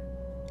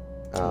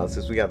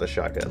 Since we got the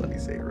shotgun, let me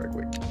save real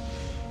quick.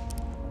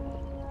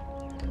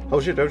 Oh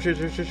shit, oh shit,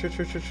 shit, shit, shit,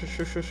 shit, shit, shit,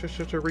 shit, shit, shit,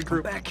 shit, Come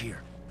regroup. back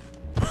here.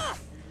 I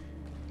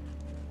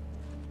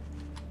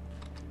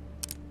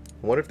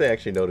wonder if they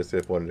actually notice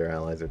if one of their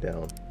allies are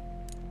down.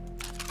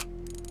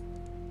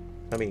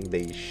 I mean,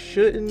 they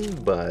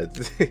shouldn't, but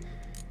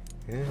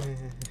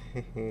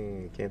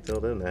can't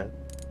tell them that.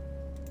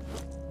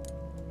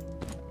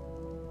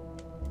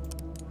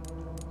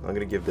 I'm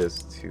gonna give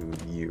this to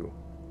you.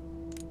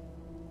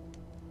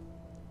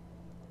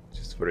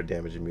 Just for the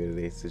damage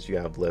immunity, since you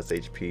have less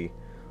HP.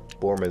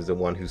 Bormin is the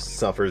one who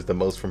suffers the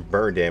most from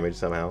burn damage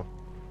somehow.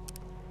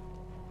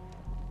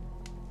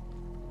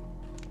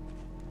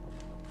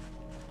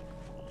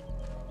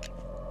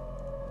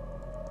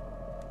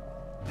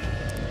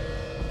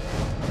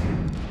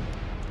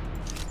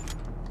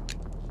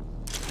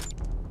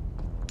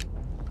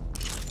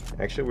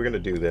 Actually, we're gonna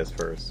do this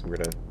first. We're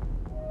gonna...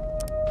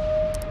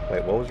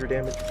 Wait, what was your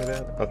damage for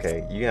that?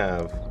 Okay, you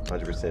have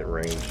 100%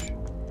 range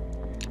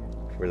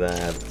for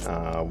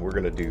that. We're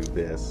gonna do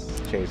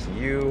this. Change to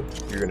you.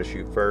 You're gonna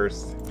shoot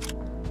first.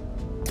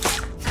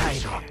 Hi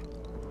there.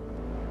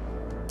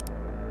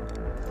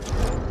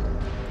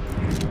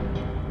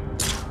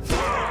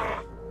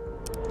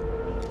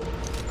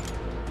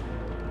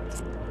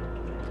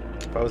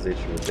 If I was to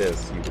hit you with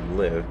this, you would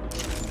live.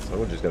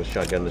 So I'm just gonna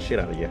shotgun the shit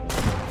out of you.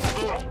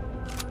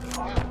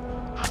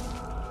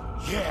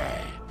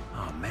 Yeah.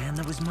 Oh man,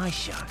 that was my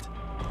shot.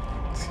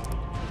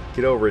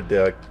 Get over it,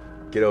 Duck.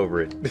 Get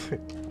over it.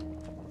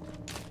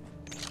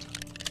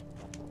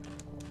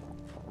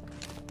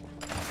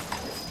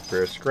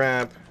 For a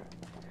scrap.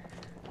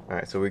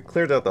 Alright, so we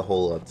cleared out the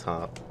hole up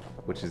top,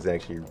 which is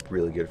actually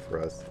really good for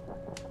us.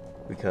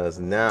 Because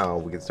now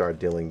we can start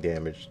dealing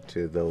damage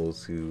to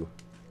those who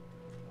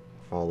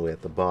all the way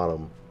at the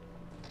bottom.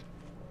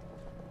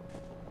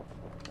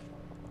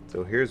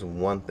 So here's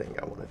one thing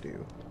I want to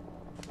do.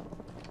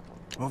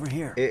 Over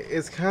here.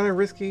 It's kind of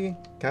risky,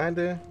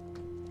 kinda.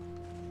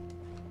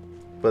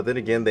 But then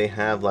again, they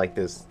have like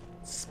this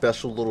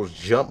special little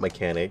jump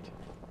mechanic.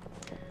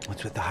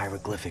 What's with the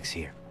hieroglyphics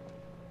here?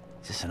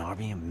 Is this an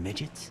army of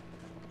midgets?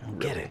 I don't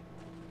get it.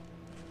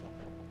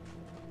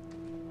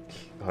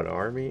 An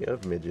army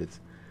of midgets.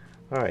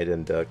 Alright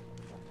then, Duck.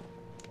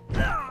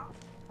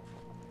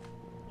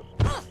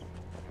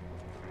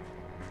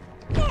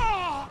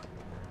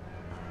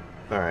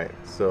 Alright,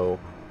 so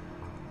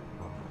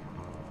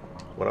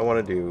what I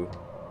want to do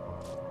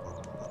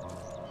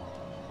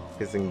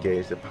is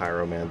engage the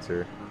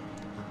pyromancer,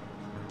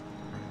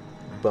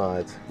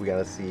 but we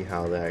gotta see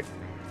how that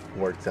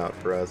works out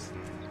for us.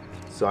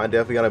 So I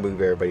definitely gotta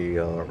move everybody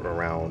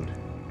around.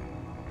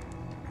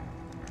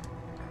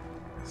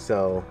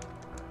 So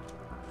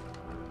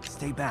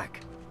Stay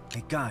back.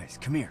 Hey guys,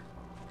 come here.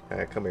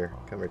 alright, come here.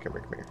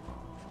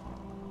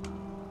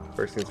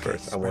 First things Okay,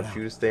 first, I want spread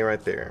you out. to stay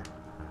right there.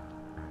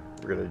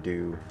 We're gonna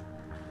do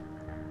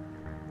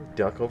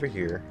Duck over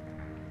here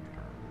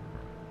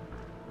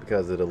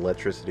because of the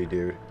electricity,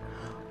 dude.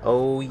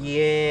 Oh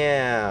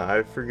yeah,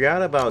 I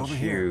forgot about Over you,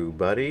 here.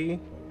 buddy.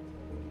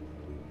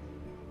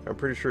 I'm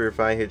pretty sure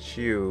if I hit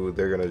you,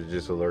 they're gonna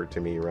just alert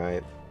to me,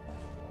 right?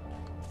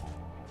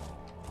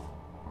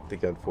 I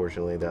think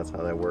unfortunately that's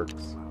how that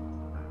works.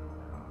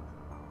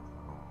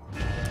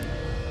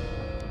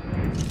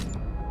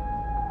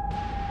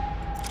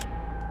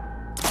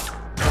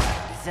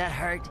 Does that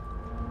hurt?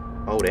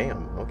 Oh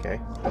damn, okay.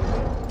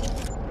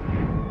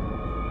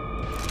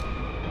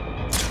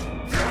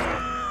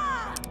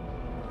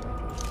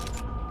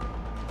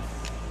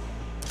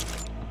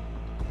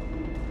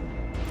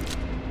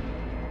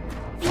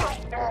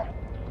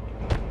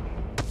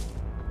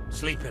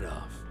 Sleep it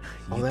off.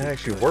 Oh, that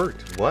actually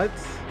worked. What?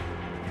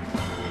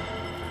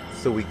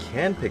 So we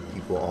can pick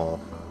people off.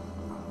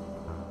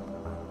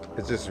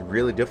 It's just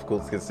really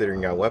difficult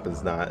considering our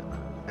weapon's not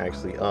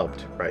actually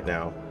upped right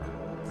now.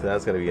 So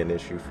that's going to be an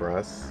issue for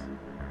us.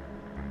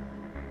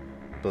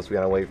 Plus we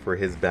got to wait for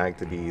his back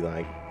to be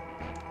like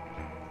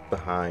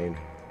behind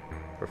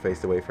or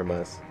faced away from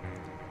us.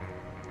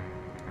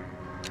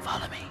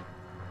 Follow me.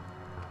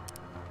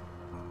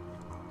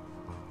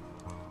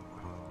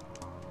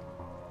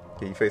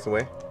 Can you face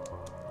away?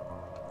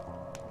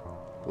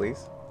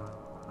 Please?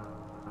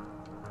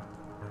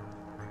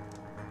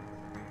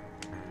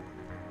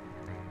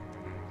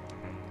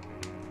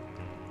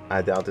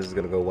 I doubt this is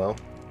gonna go well.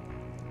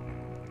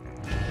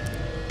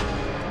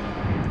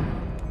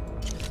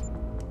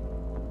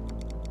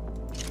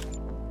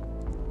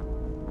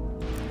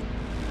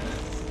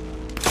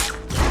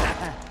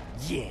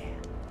 Yeah.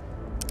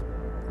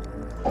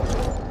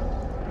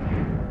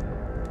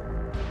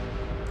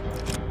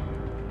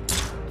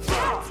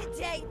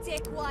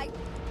 dick wipe.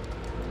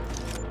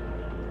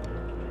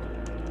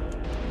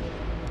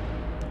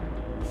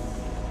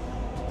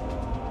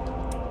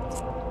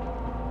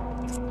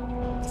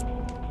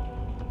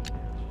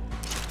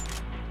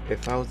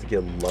 If I was to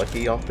get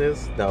lucky off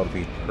this, that would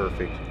be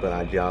perfect, but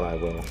I doubt I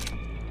will.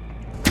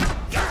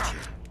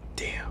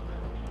 Damn.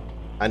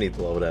 I need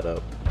to level that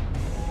up.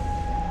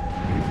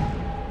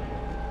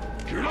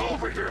 Get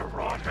over here,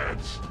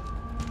 rotheads!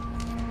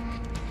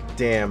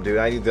 Damn, dude,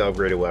 I need to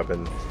upgrade a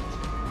weapon.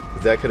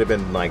 'Cause that could have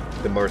been like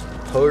the most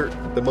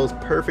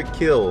perfect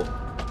kill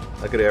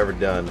I could have ever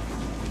done.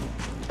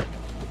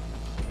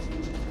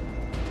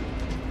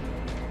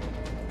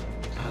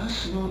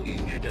 Personal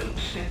injury. Don't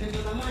step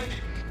into the light.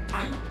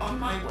 I'm on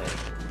my way.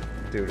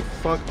 Dude,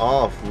 fuck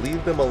off.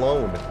 Leave them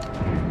alone.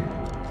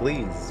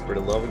 Please, for the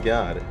love of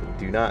God,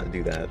 do not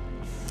do that.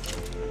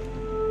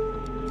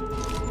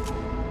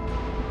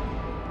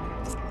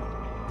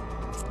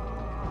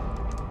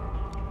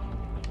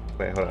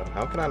 Wait, hold on.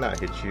 How can I not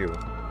hit you?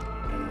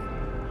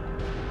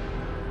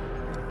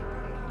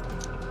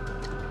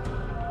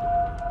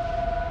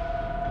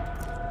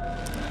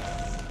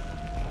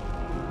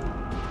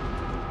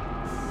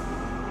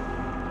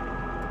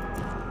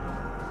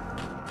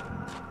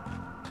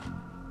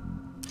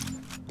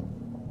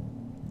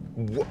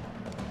 What?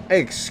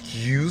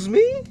 Excuse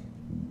me?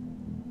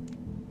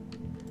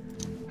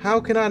 How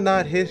can I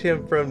not hit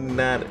him from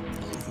that?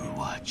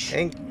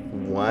 Overwatch.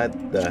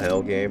 What the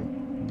hell, game?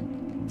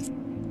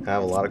 I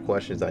have a lot of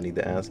questions I need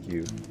to ask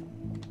you.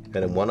 And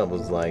then one of them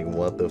was like,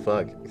 what the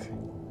fuck?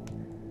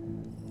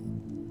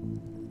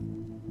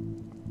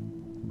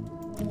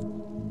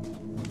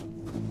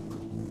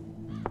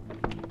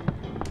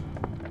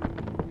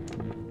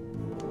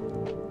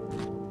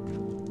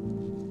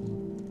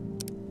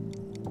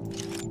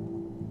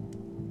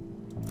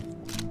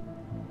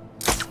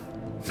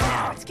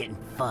 Now it's getting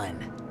fun.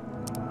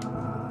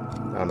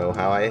 I don't know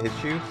how I hit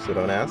you, so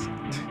don't ask.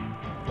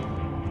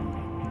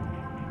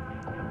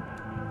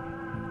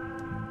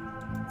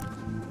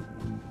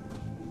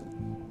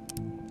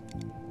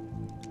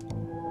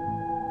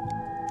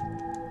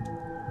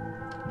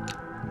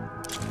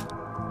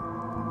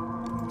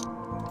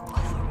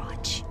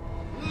 Overwatch.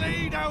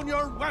 Lay down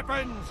your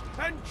weapons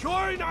and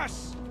join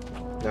us!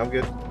 No, I'm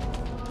good.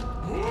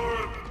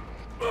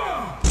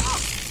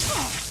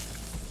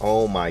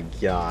 Oh my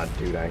god,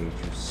 dude, I hate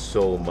you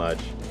so much.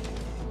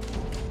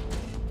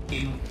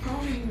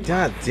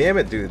 God damn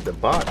it, dude, the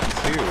bot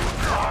too.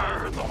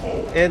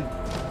 And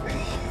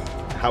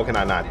how can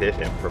I not hit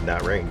him from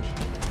that range?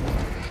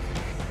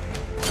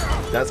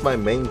 That's my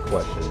main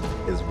question,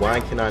 is why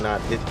can I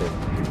not hit him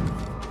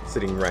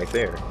sitting right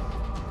there?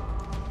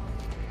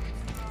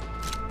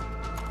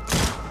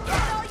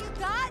 That's all you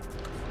got?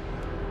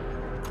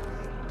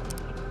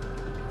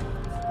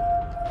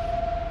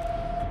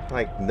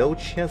 Like, no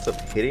chance of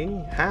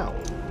hitting? How?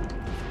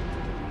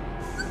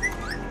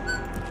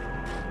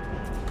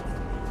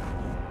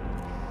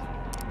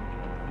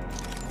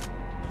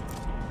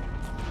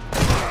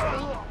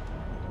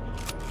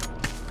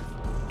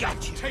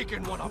 Got you!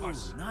 Taken one of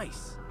us!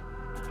 Nice.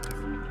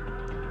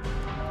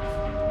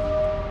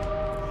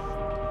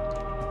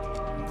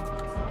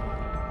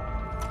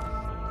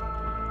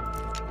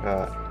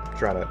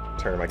 Trying to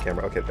turn my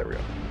camera. Okay, there we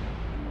go.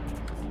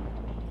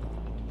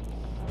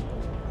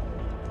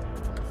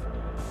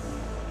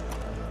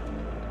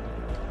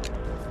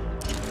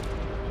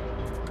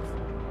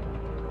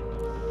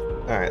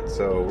 Alright,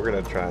 so we're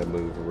gonna try to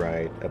move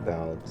right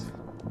about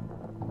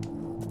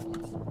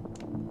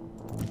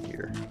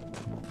here.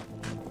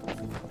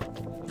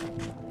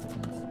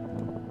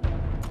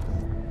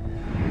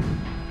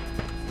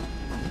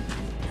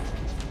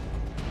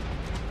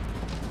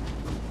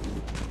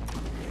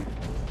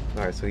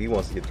 Alright, so he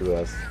wants to get through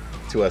us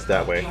to us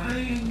that way.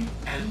 Applying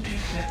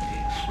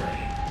antiseptic spray.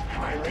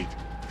 Am I late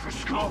for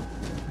school?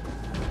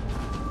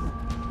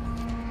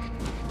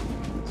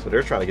 So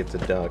they're trying to get to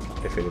Duck,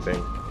 if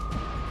anything.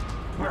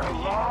 We're a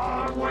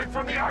long way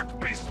from the Ark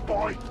Beast,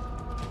 boy!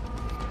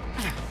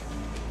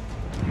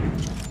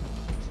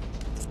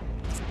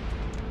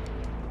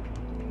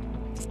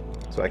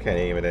 So I can't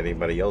aim at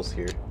anybody else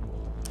here.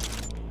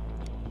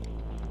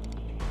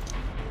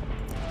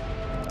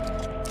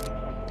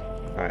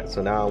 Alright,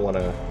 so now I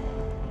wanna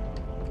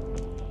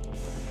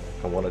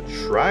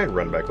try and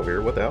run back over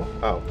here. What the hell?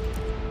 Oh.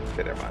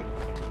 Okay, never mind.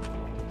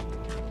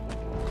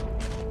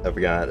 I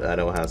forgot I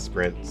don't have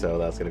sprint, so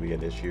that's gonna be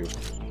an issue.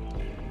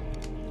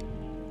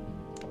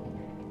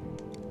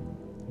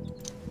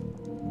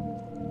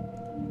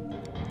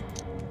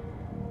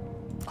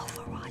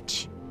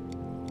 Overwatch.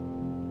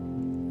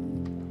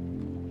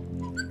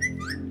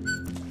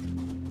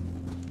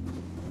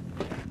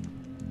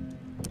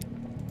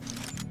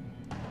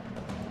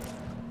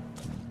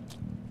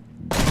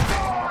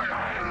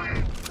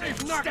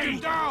 They've knocked him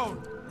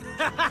down!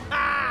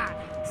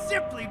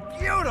 Simply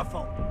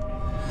beautiful.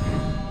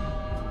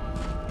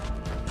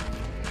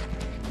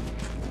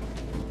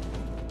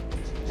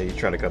 Yeah, he's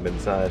trying to come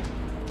inside.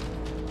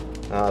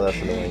 Ah, that's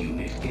annoying.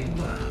 Unit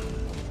inbound.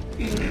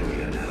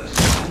 Injury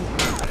analysis in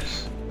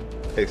progress.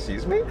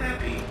 Excuse me?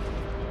 Happy.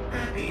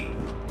 Happy.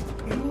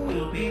 You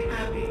will be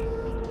happy.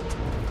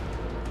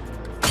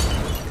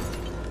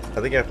 I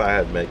think if I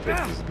had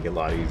medkits, this would be a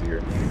lot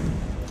easier.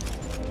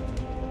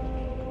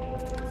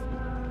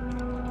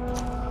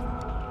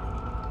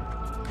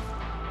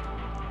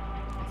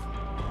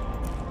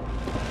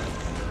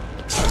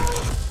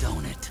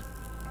 Don't it?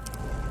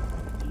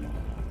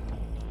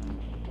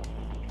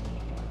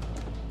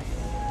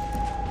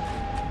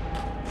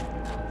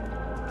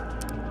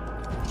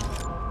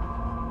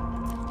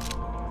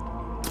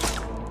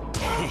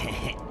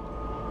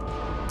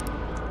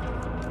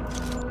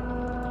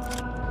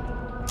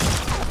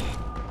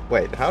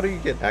 Wait, how do you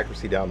get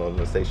accuracy down on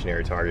a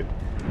stationary target?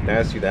 Can I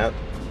ask you that?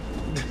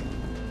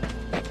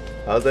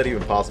 How is that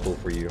even possible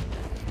for you?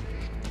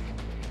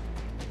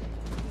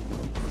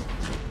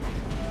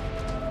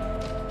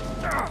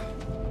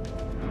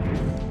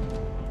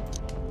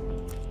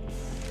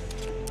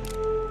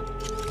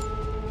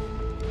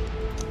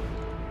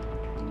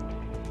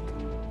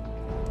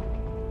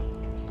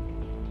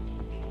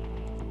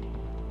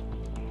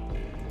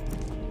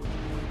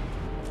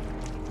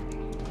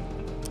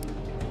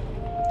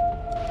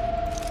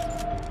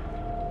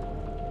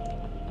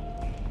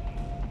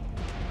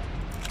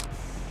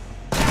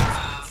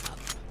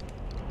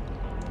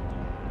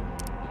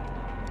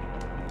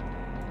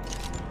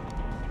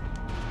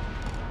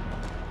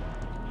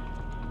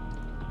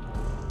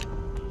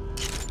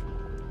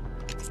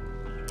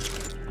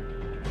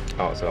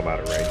 Oh, so I'm out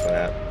of range for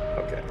that?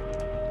 Okay.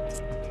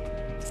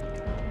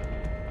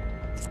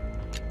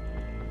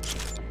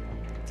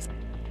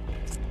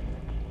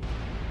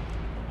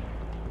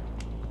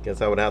 Guess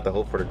I would have to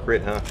hope for the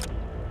crit, huh?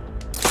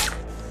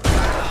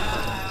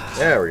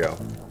 There we go.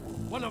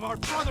 One of our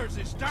brothers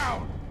is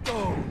down.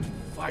 Don't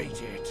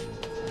fight it.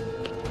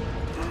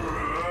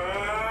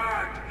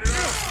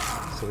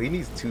 So he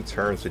needs 2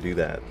 turns to do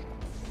that.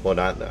 Well,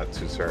 not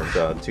 2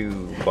 turns,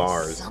 2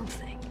 bars.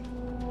 Something.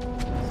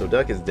 So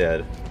Duck is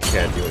dead.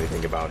 Can't do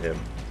anything about him,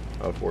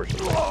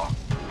 unfortunately. Come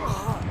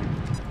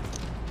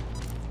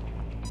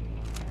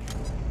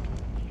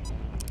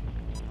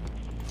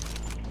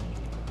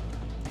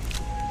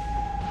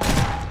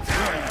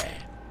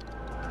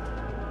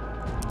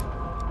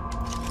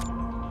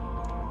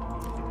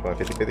on,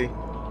 50-50.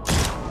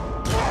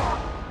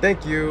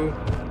 Thank you.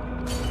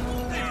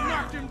 They've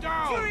knocked him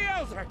down. For the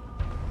Elder.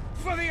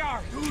 For the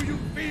Ark. Do you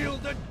feel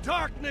the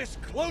darkness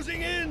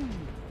closing in?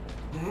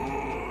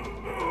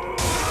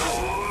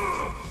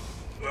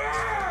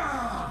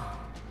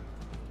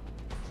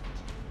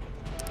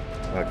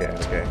 Okay.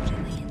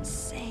 Really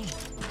insane.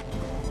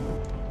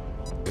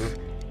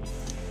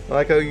 I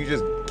like how you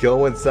just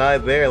go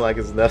inside there like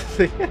it's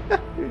nothing.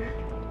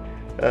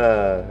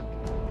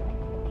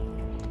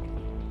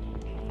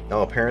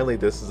 Oh, apparently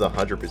this is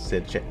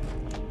 100% chance.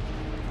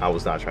 I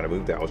was not trying to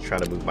move that. I was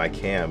trying to move my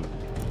cam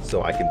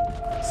so I can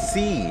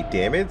see,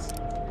 damn it.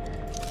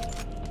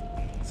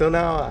 So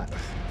now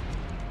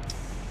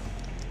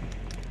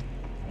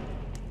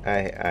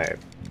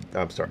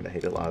I'm starting to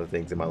hate a lot of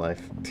things in my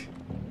life.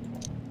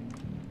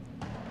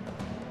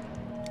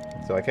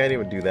 So I can't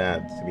even do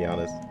that, to be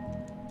honest.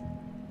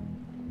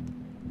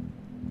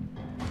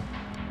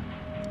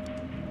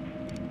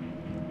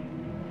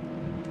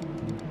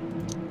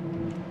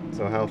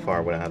 So how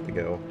far would I have to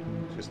go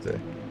just to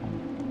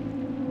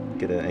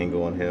get an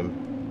angle on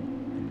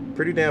him?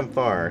 Pretty damn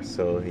far,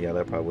 so yeah,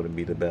 that probably wouldn't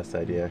be the best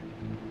idea.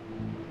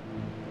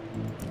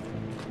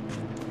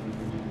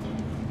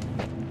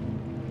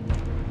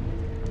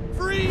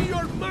 Free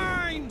your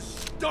mind,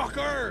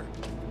 stalker!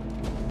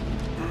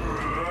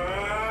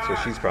 So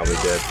she's probably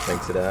dead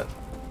thanks to that.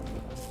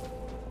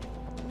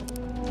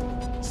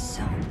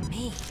 So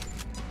mean.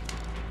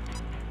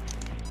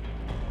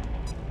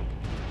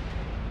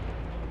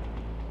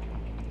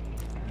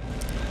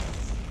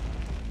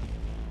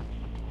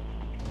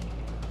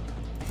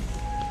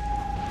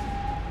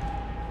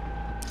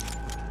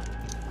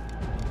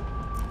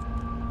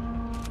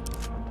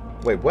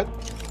 Wait, what?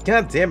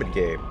 God damn it,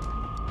 game.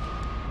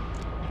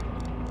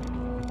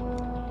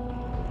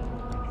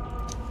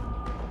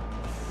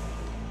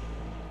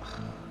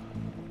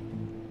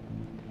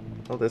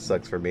 Oh, this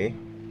sucks for me.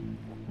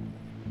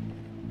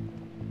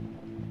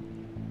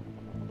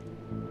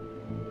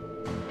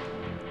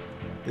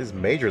 This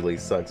majorly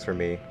sucks for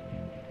me.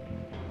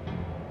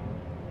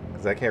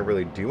 Because I can't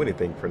really do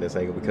anything from this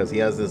angle because he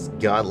has this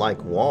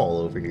godlike wall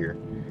over here.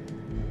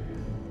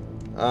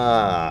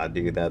 Ah,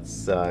 dude, that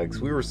sucks.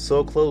 We were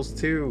so close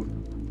too.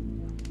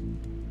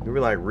 We were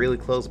like really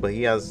close, but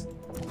he has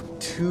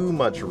too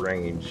much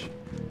range.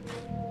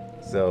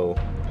 So,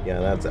 yeah,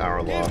 that's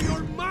our loss. Give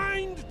your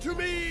mind to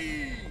me!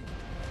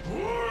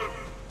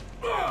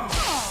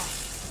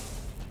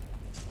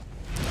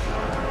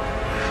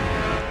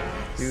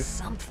 Dude,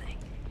 Something.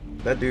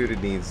 that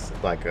dude needs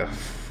like a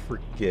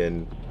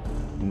freaking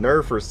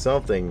nerf or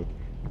something.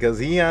 Because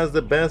he has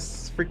the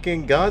best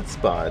freaking god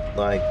spot.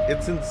 Like,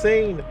 it's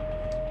insane.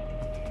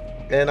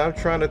 And I'm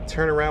trying to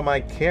turn around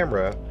my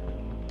camera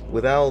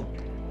without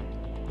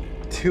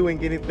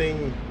doing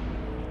anything.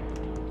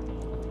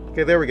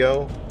 Okay, there we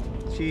go.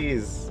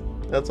 Jeez.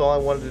 That's all I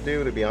wanted to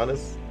do, to be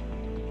honest.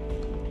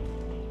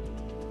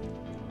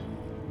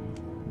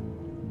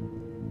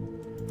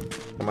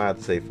 I might have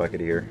to say fuck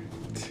it here.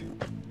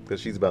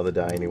 Because she's about to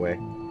die anyway.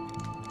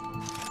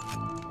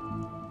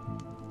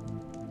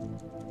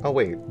 Oh,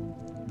 wait.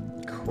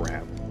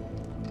 Crap.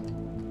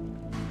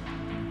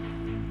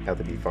 Have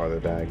to be farther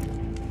back.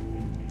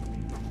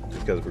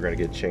 Just because we're going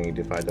to get chained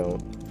if I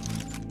don't.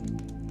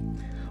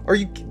 Are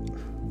you...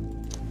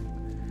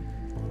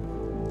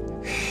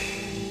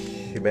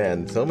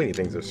 Man, so many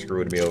things are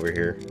screwing me over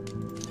here.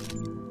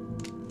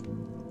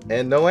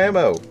 And no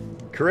ammo.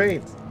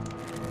 Great.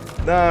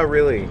 Nah,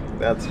 really.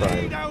 That's fine.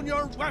 Lay down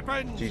your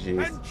weapons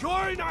GG's. and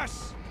join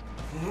us.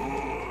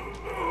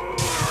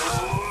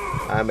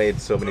 I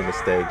made so many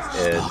mistakes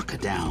and Lock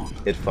it down.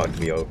 it fucked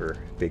me over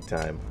big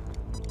time.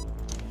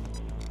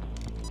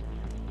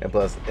 And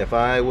plus, if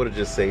I would have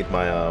just saved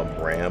my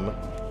RAM,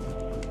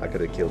 I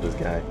could have killed this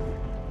guy.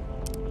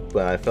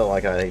 But I felt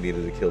like I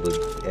needed to kill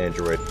the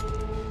android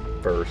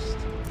first.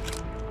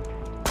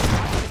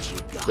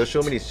 There's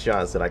so many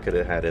shots that I could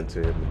have had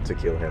into him to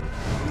kill him.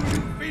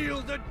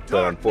 Feel the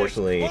But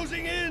unfortunately,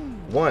 closing in.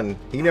 one,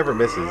 he never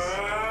misses.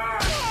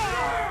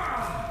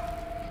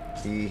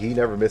 He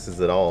never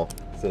misses at all.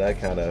 So that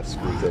kind of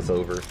screws us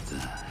over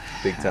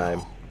big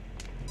time.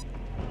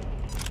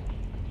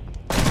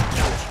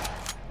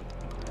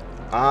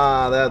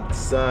 Ah, that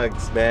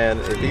sucks, man.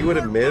 If he would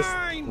have missed,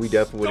 we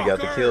definitely would have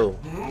got the kill.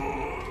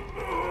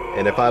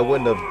 And if I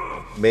wouldn't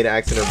have made an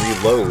accident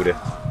reload,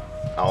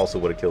 I also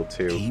would have killed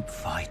too. Keep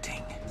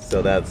fighting.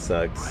 So that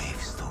sucks.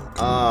 Brave soldier.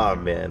 Ah,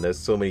 man, there's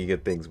so many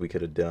good things we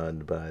could have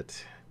done,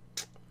 but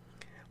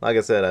like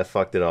I said, I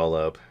fucked it all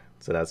up.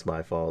 So that's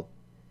my fault.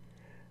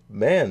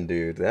 Man,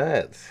 dude,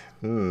 that...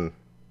 I'm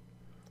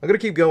gonna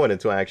keep going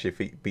until I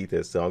actually beat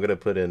this. So I'm gonna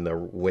put in a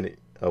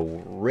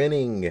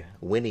winning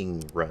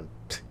run.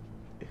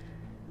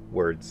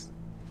 Words.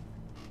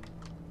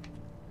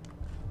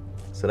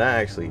 So that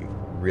actually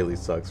really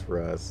sucks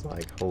for us.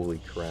 Like, holy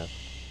crap.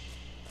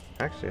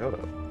 Actually, hold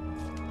up.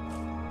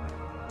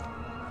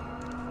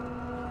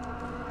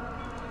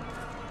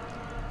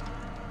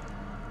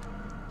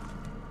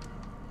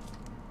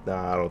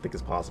 Nah, I don't think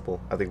it's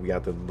possible. I think we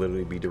have to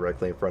literally be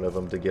directly in front of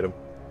him to get him.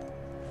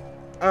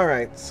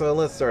 Alright, so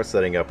let's start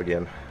setting up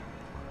again.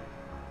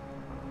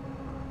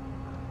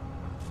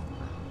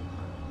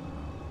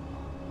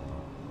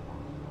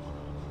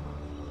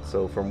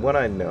 So from what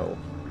I know,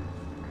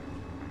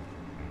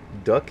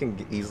 Duck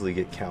can easily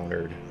get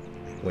countered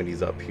when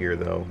he's up here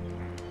though.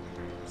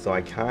 So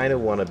I kind of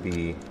want to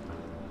be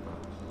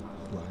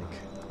like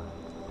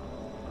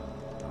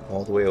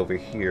all the way over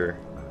here.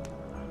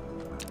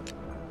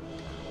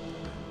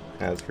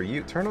 As for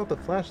you, turn off the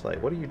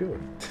flashlight. What are you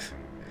doing?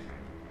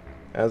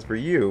 As for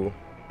you,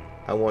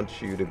 I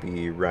want you to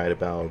be right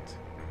about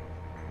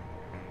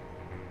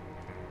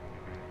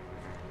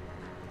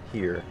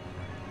here.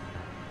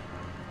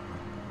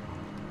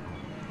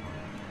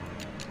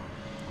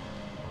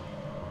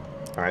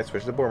 Alright,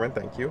 switch to Bormin,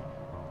 thank you.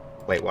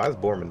 Wait, why is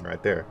Bormin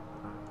right there?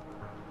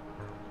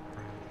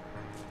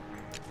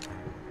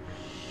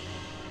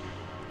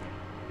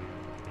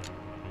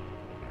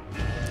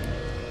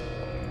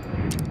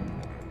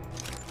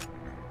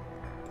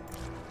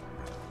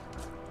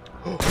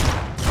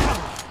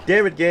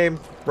 Damn it, game.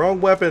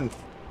 Wrong weapon.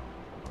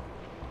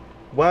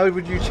 Why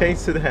would you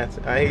change to that?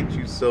 I hate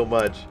you so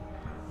much.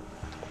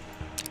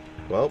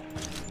 Well,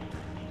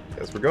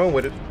 guess we're going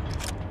with it.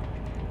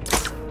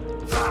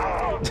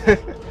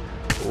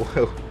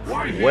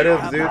 What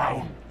up, dude?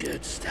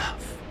 Good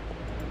stuff.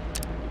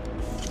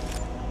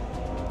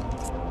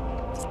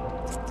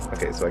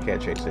 Okay, so I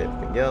can't change to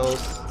anything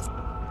else.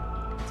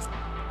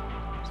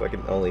 So I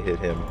can only hit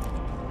him.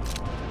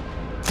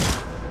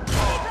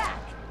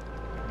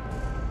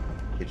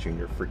 Hit you in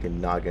your freaking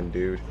noggin,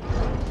 dude.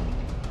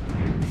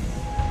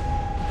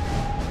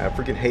 I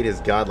freaking hate his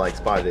godlike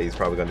spot that he's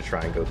probably going to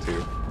try and go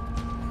to.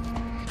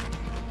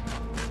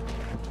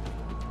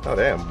 Oh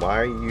damn,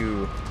 why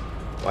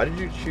did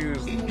you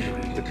choose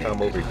to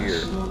come over here?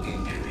 Personal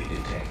injury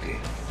detected.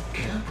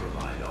 Care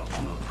provider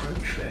on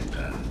approach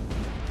vector.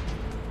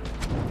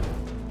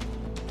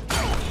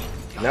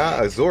 Nah,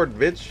 a Zord,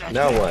 bitch.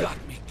 Now what?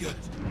 Got me good.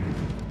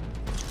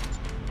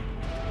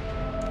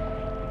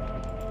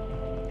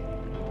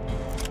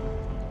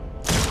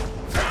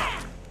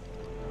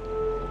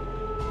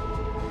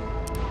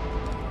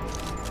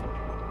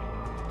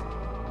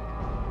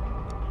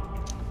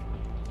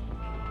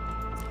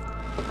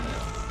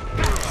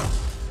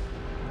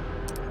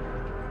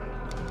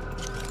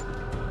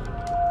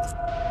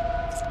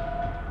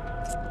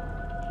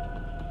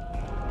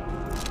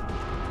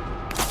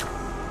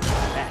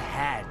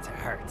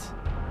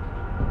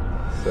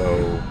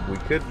 So we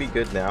could be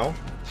good now.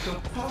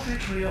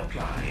 Suppository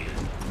applied.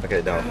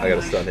 Okay, no, I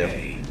gotta stun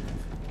him.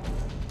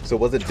 So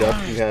was it Duck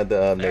who had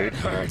the mate?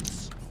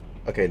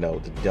 Okay, no,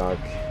 the Duck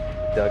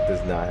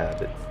does not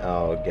have it.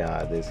 Oh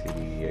god, this could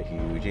be a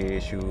huge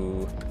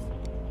issue.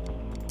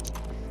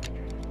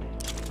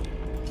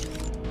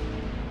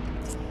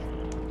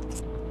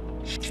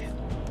 Shit.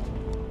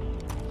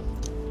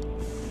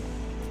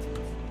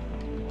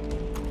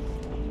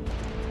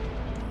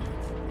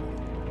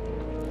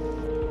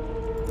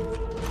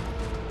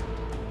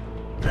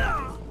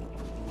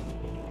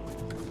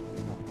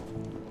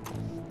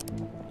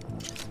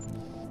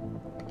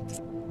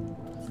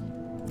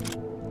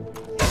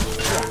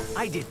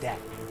 I did that.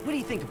 What do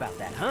you think about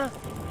that, huh?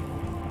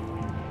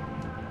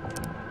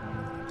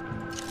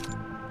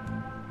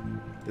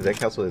 Does that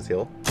cancel his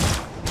heal?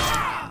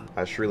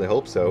 I surely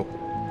hope so.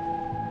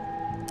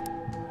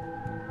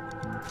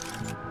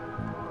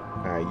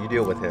 Alright, you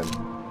deal with him.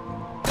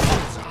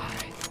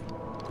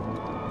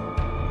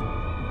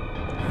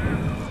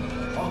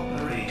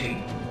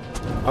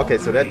 Okay,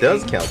 so that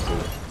does cancel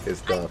his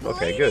stuff.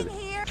 Okay, good.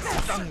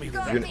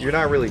 You're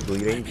not really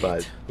bleeding,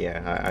 but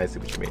yeah, I see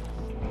what you mean.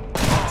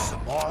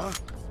 Some more?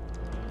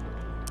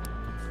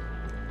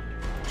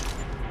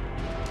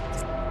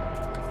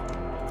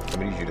 I'm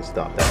gonna need you to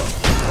stop that.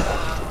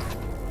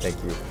 Thank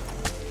you.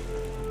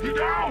 He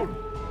down!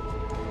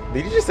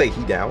 Did you just say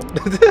he down?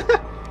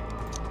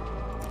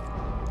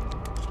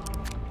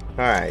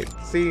 Alright,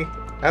 see,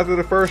 after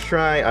the first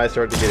try, I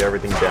start to get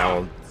everything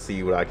down,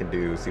 see what I can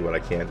do, see what I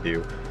can't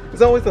do.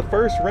 It's always the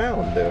first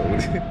round, though.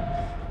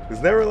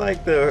 It's never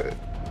like the...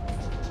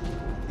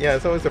 Yeah,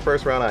 it's always the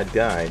first round I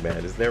die,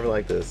 man. It's never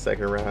like the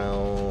second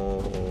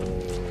round.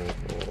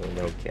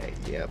 Okay,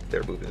 yep,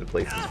 they're moving in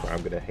places where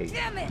I'm gonna hate.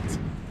 Damn it!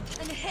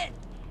 I'm hit.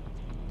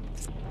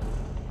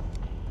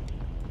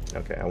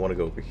 Okay, I want to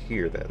go over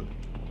here then.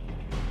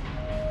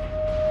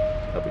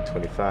 That'll be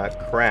 25.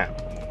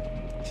 Crap.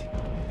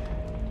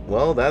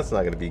 Well, that's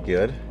not gonna be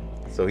good.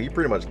 So he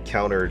pretty much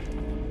countered.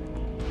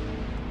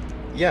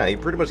 Yeah, he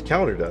pretty much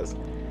countered us.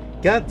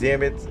 God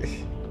damn it.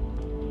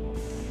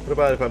 What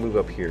about if I move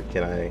up here?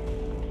 Can I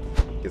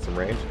get some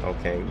range?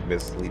 Okay,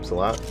 Miss sleeps a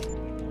lot.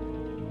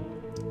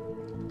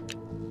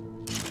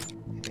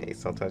 Hey,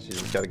 sometimes you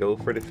just gotta go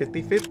for the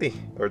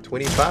 50-50 or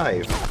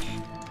 25.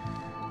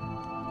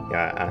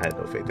 Yeah, I had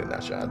no faith in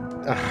that shot.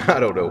 I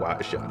don't know why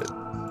I shot it.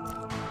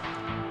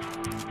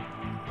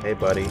 Hey,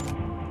 buddy.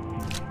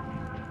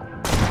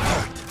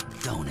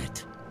 Don't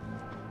it?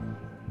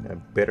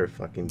 That better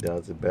fucking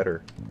does it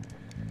better.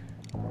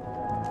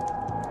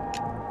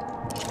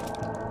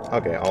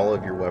 Okay, all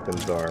of your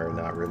weapons are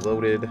not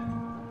reloaded.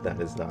 That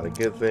is not a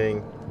good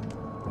thing.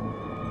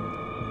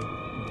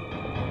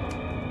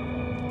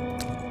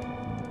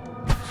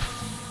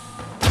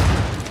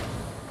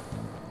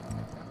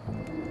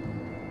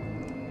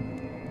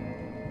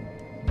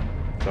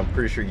 I'm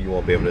pretty sure you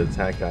won't be able to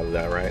attack out of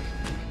that, right?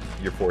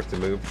 You're forced to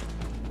move.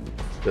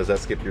 Does that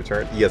skip your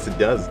turn? Yes, it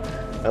does.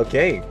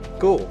 Okay,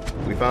 cool.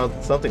 We found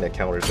something that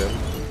counters him.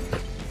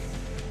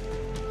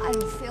 I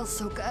don't feel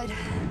so good.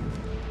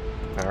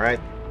 Alright.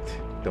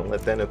 Don't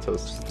let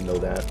Thanatos know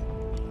that.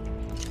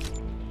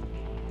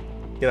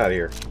 Get out of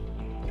here.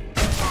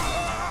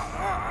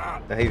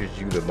 I hated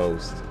you the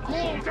most.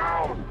 Cool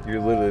down! You're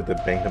literally the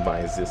bane of my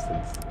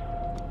existence.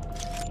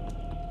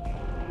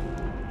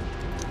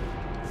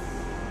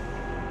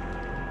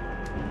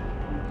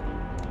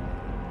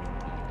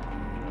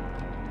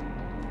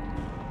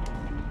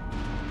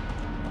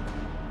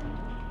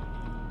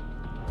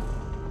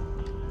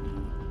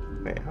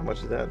 Wait, how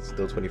much is that?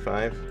 Still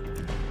 25?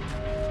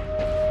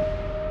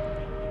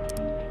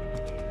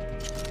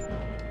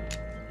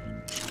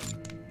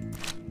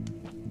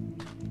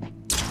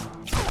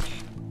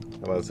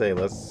 I'm about to say,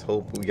 let's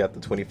hope we got the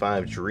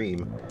 25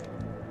 dream.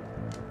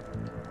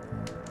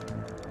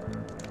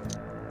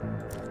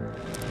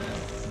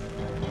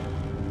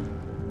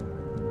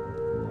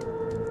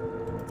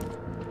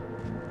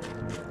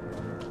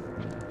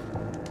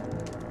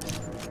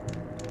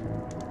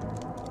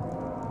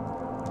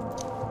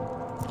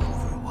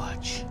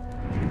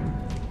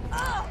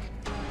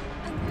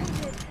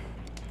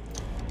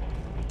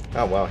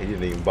 Oh wow, he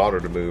didn't even bother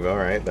to move.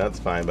 Alright, that's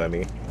fine by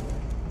me.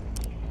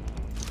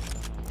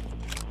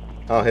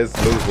 Oh, his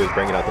move was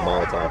bringing out the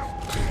Molotov.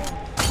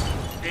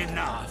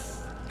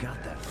 Enough.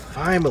 Got that.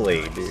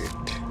 Finally, dude.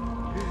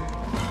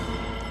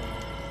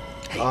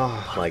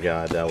 Oh my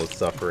god, that was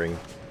suffering.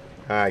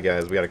 Alright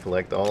guys, we gotta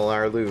collect all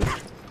our loot.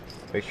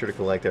 Make sure to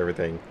collect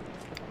everything.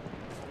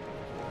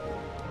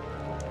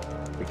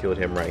 We killed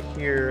him right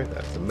here.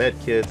 That's a med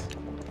kit.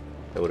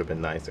 That would have been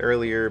nice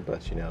earlier,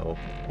 but you know,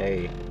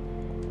 hey,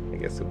 I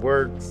guess it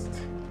works.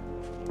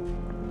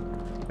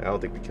 I don't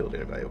think we killed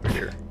anybody over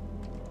here.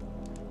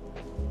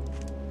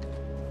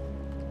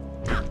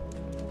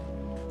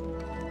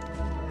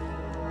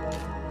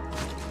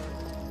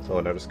 So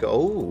another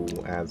skull.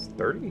 Oh, adds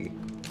 30.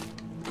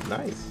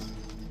 Nice.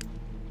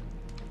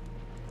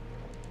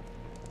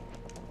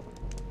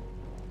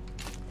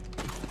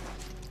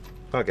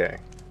 Okay.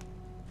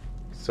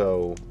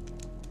 So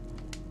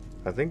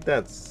I think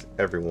that's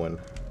everyone.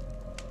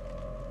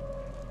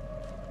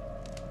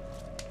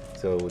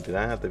 So did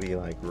I have to be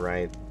like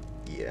right?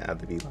 Yeah, I have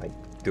to be like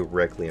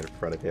directly in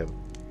front of him.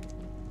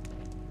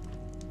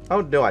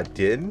 Oh no, I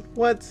didn't.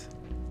 What?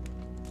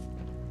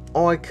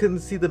 Oh, I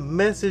couldn't see the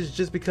message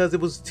just because it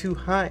was too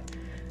high.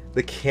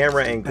 The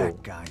camera angle.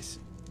 Back, guys.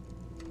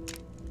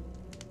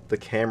 The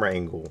camera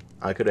angle.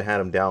 I could have had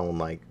him down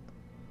like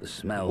The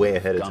smell way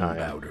ahead of time.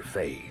 gunpowder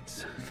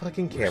fades.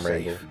 Fucking We're camera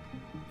safe angle.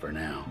 for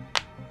now.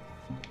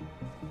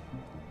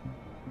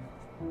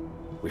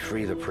 We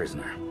free the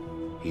prisoner.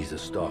 He's a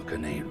stalker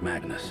named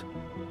Magnus.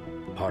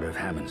 Part of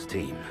Hammond's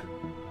team.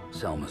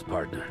 Selma's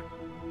partner.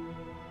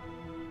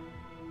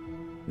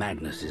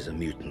 Magnus is a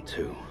mutant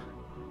too.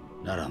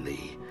 Not on the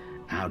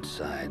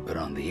outside, but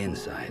on the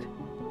inside.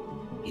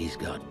 He's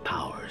got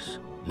powers,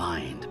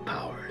 mind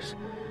powers.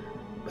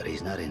 But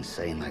he's not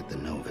insane like the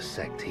Nova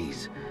sect.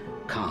 He's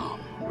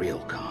calm, real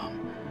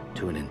calm,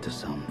 tuned into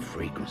some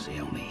frequency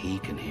only he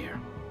can hear.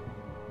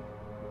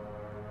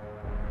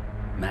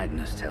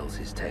 Magnus tells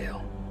his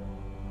tale.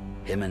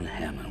 Him and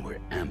Hammond were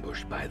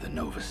ambushed by the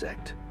Nova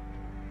sect.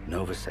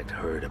 Nova sect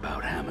heard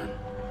about Hammond.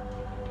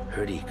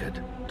 Heard he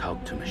could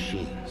talk to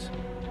machines,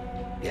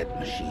 get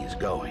machines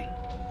going.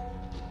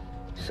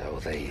 So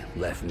they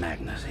left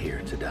Magnus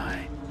here to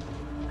die,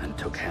 and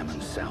took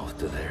Hammond south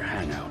to their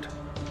hangout.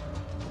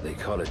 They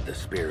call it the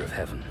Spear of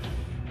Heaven.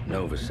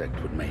 Nova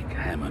sect would make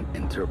Hammond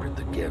interpret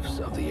the gifts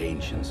of the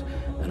ancients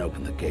and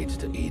open the gates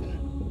to Eden.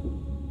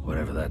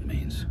 Whatever that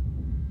means.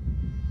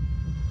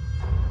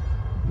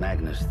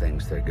 Magnus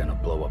thinks they're gonna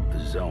blow up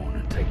the zone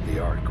and take the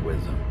Ark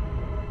with them.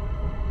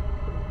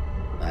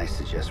 I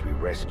suggest we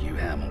rescue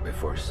Hammond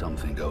before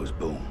something goes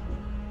boom.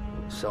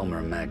 Selmer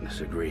and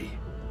Magnus agree.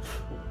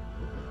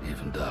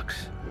 Even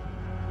ducks.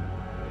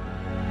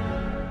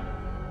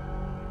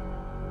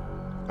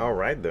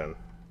 Alright then.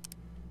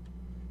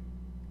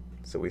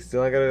 So we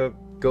still gotta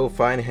go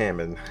find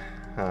Hammond.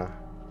 Huh.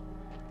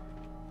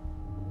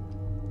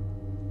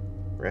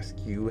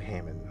 Rescue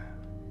Hammond.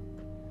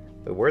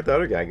 But where'd the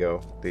other guy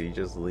go? Did he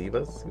just leave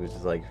us? He was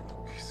just like,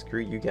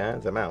 screw you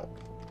guys, I'm out.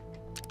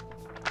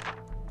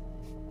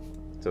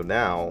 So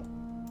now,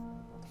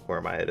 where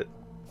am I headed?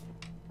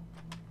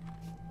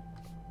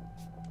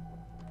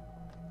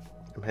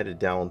 I'm headed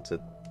down to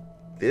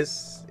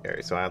this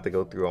area, so I have to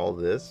go through all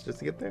this just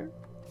to get there?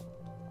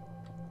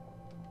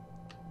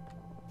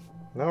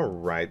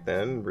 Alright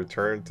then,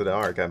 return to the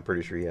Ark. I'm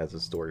pretty sure he has a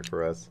story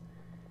for us.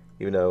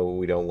 Even though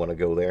we don't want to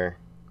go there,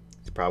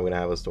 he's probably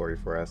gonna have a story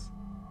for us.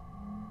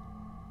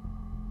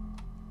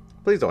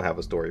 Please don't have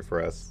a story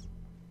for us.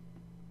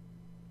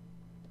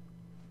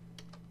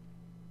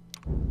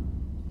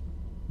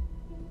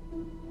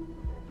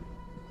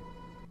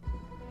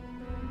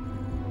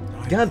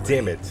 God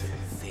damn it.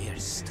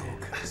 Fierce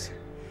stalkers.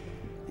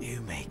 You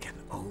make an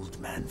old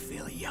man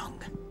feel young.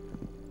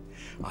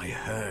 I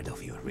heard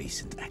of your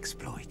recent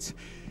exploits,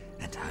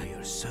 and how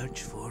your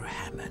search for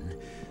Hammond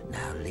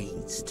now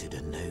leads to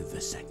the Nova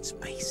sect's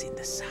base in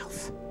the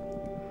south.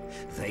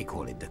 They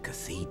call it the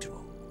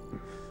Cathedral,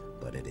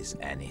 but it is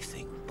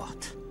anything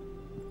but.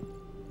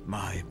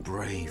 My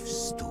brave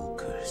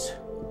stalkers,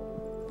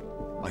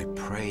 I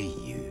pray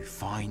you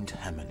find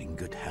Hammond in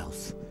good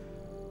health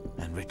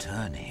and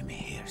return him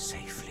here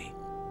safely.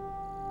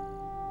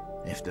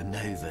 If the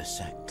Nova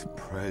sect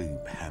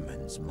probe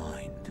Hammond's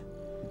mind,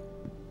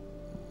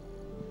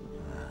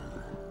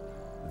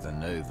 the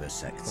Nova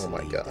sect's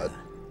leader,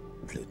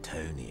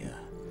 Plutonia,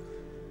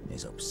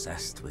 is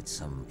obsessed with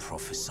some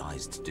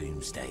prophesized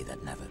doomsday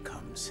that never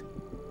comes.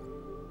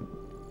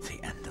 The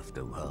end of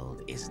the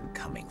world isn't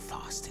coming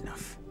fast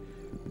enough.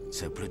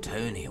 So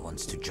Plutonia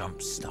wants to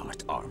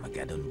jumpstart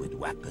Armageddon with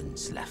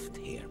weapons left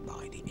here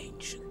by the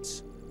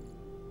ancients.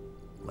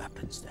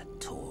 Weapons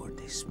that tore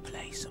this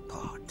place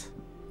apart.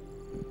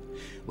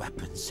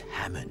 Weapons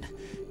Hammond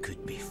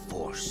could be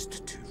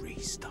forced to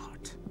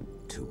restart.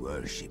 To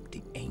worship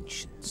the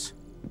ancients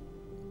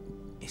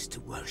is to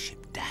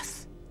worship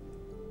death.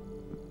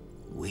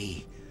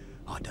 We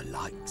are the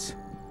lights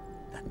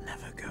that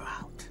never go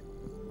out.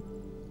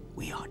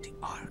 We are the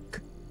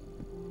Ark.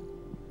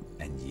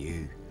 And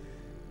you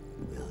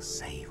will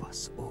save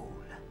us all.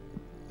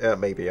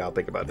 Maybe I'll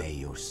think about it. May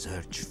your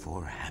search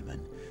for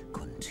Hammond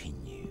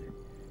continue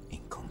in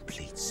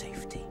complete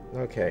safety.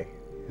 Okay,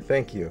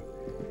 thank you.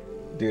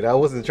 Dude, I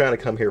wasn't trying to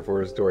come here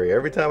for a story.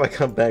 Every time I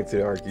come back to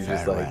the Ark, you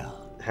just like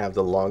have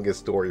the longest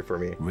story for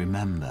me.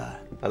 Remember,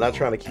 I'm not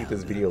trying to keep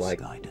this video like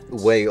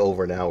way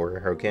over an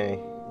hour, okay?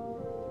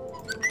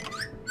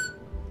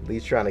 At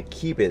least trying to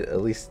keep it at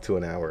least to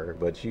an hour,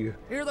 but you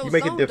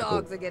make it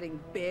difficult. Dogs are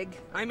getting big.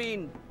 I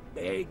mean,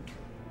 big.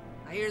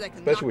 I hear they can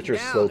especially with your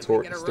slow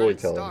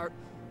storytelling.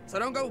 So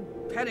don't go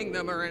petting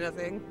them or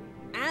anything.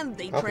 And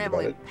they travel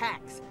in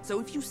packs. So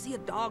if you see a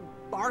dog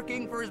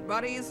barking for his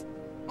buddies,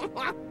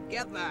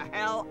 get the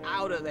hell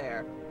out of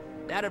there.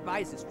 That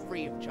advice is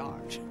free of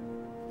charge.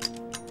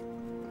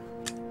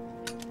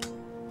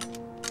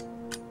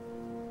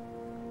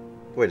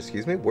 Wait,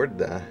 excuse me? Where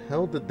the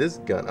hell did this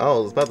gun... Oh,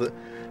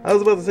 I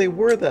was about to say,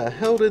 where the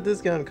hell did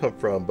this gun come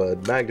from?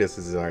 But Magnus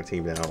is in our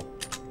team now.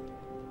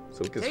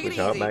 So we can switch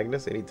out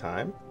Magnus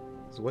anytime?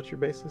 Is what you're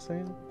basically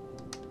saying?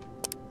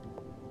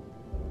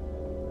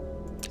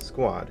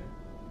 Squad.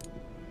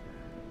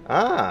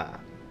 Ah!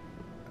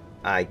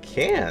 I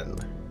can!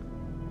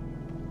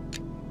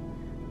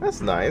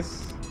 That's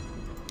nice.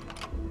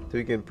 So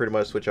you can pretty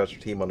much switch out your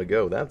team on the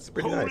go. That's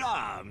pretty nice.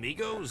 Hola,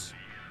 amigos!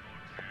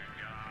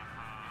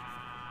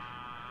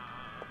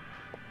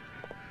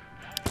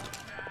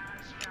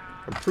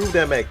 Improve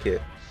that med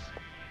kit.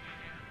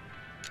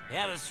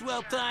 Have a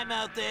swell time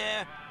out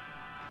there.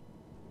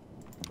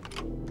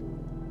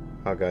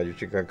 Oh god,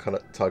 you're gonna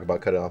talk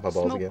about cutting off my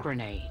balls again. Smoke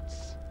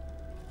grenades.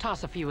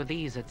 Toss a few of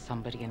these at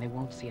somebody and they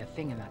won't see a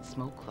thing in that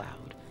smoke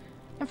cloud.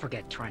 And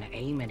forget trying to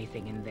aim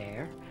anything in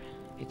there.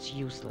 It's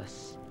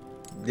useless.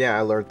 Yeah,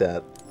 I learned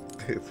that.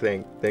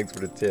 Thanks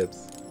for the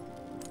tips.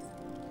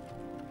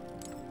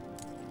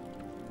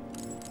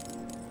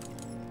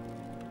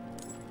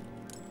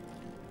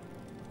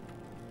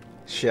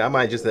 Shit, I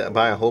might just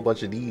buy a whole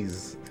bunch of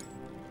these.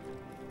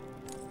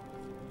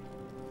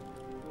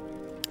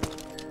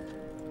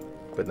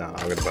 But nah,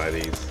 I'm gonna buy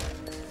these.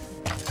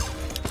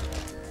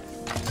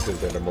 Because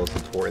they're the most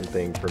important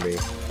thing for me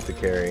to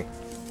carry.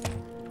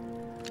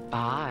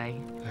 Bye.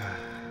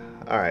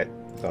 Alright,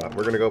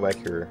 we're gonna go back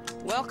here.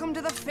 Welcome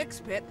to the fix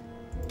pit.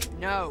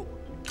 No,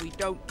 we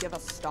don't give a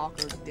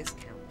stalker a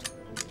discount.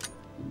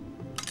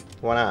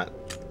 Why not?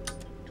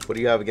 What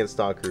do you have against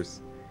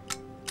stalkers?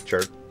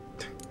 Jerk.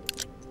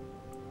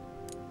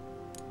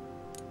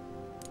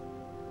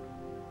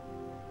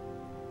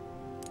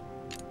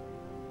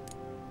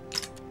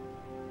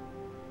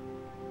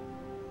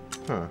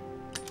 Huh.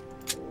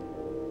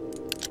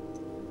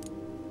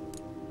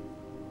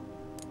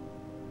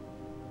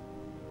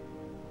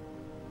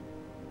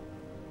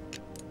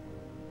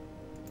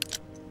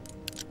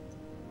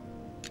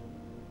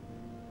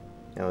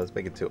 Now let's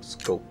make it to a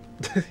scope.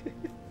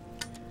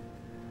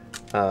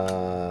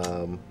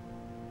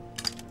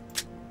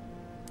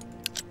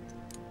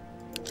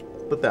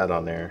 Put that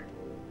on there.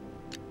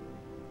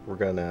 We're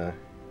gonna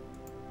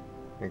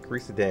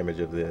increase the damage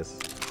of this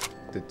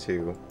to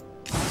 2.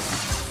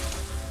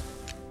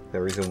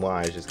 The reason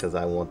why is just because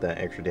I want that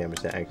extra damage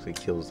that actually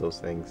kills those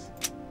things.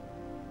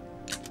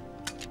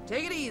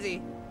 Take it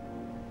easy.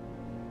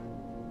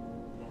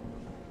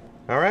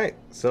 Alright,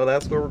 so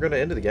that's where we're going to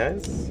end it,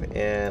 guys.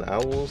 And I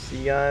will see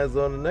you guys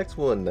on the next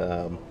one.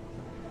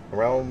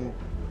 Around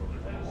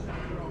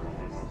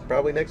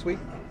probably next week.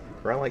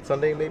 Around like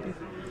Sunday, maybe.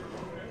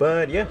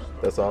 But yeah,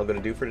 that's all I'm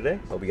going to do for today.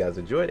 Hope you guys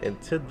enjoyed.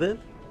 Until then,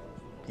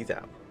 peace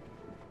out.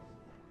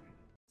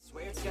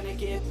 Swear it's gonna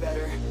get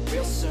better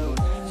real soon.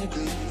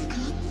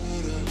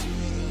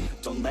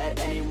 Don't let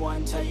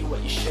anyone tell you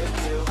what you should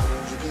do.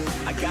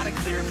 I got a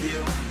clear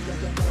view.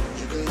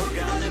 We're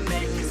gonna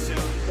make it soon.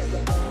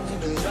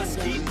 Just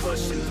keep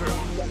pushing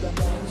through.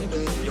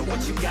 You're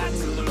what you got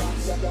to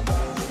lose.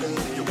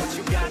 You're what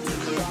you got to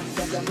lose.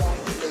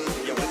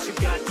 You're what you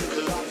got to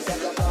lose.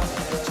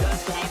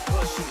 Just keep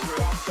pushing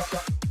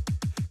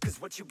through.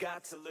 'Cause what you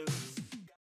got to lose.